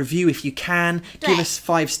leave a review if you can. Give us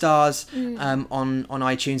 5 stars on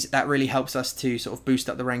iTunes. That really helps us to sort of boost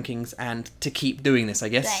up the rankings and to keep doing this, I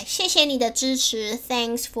对， guess. 谢谢你的支持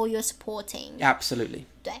 ，Thanks for your supporting。 Absolutely.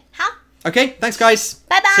 对，好， Okay, thanks guys.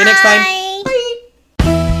 拜拜。 See you next time.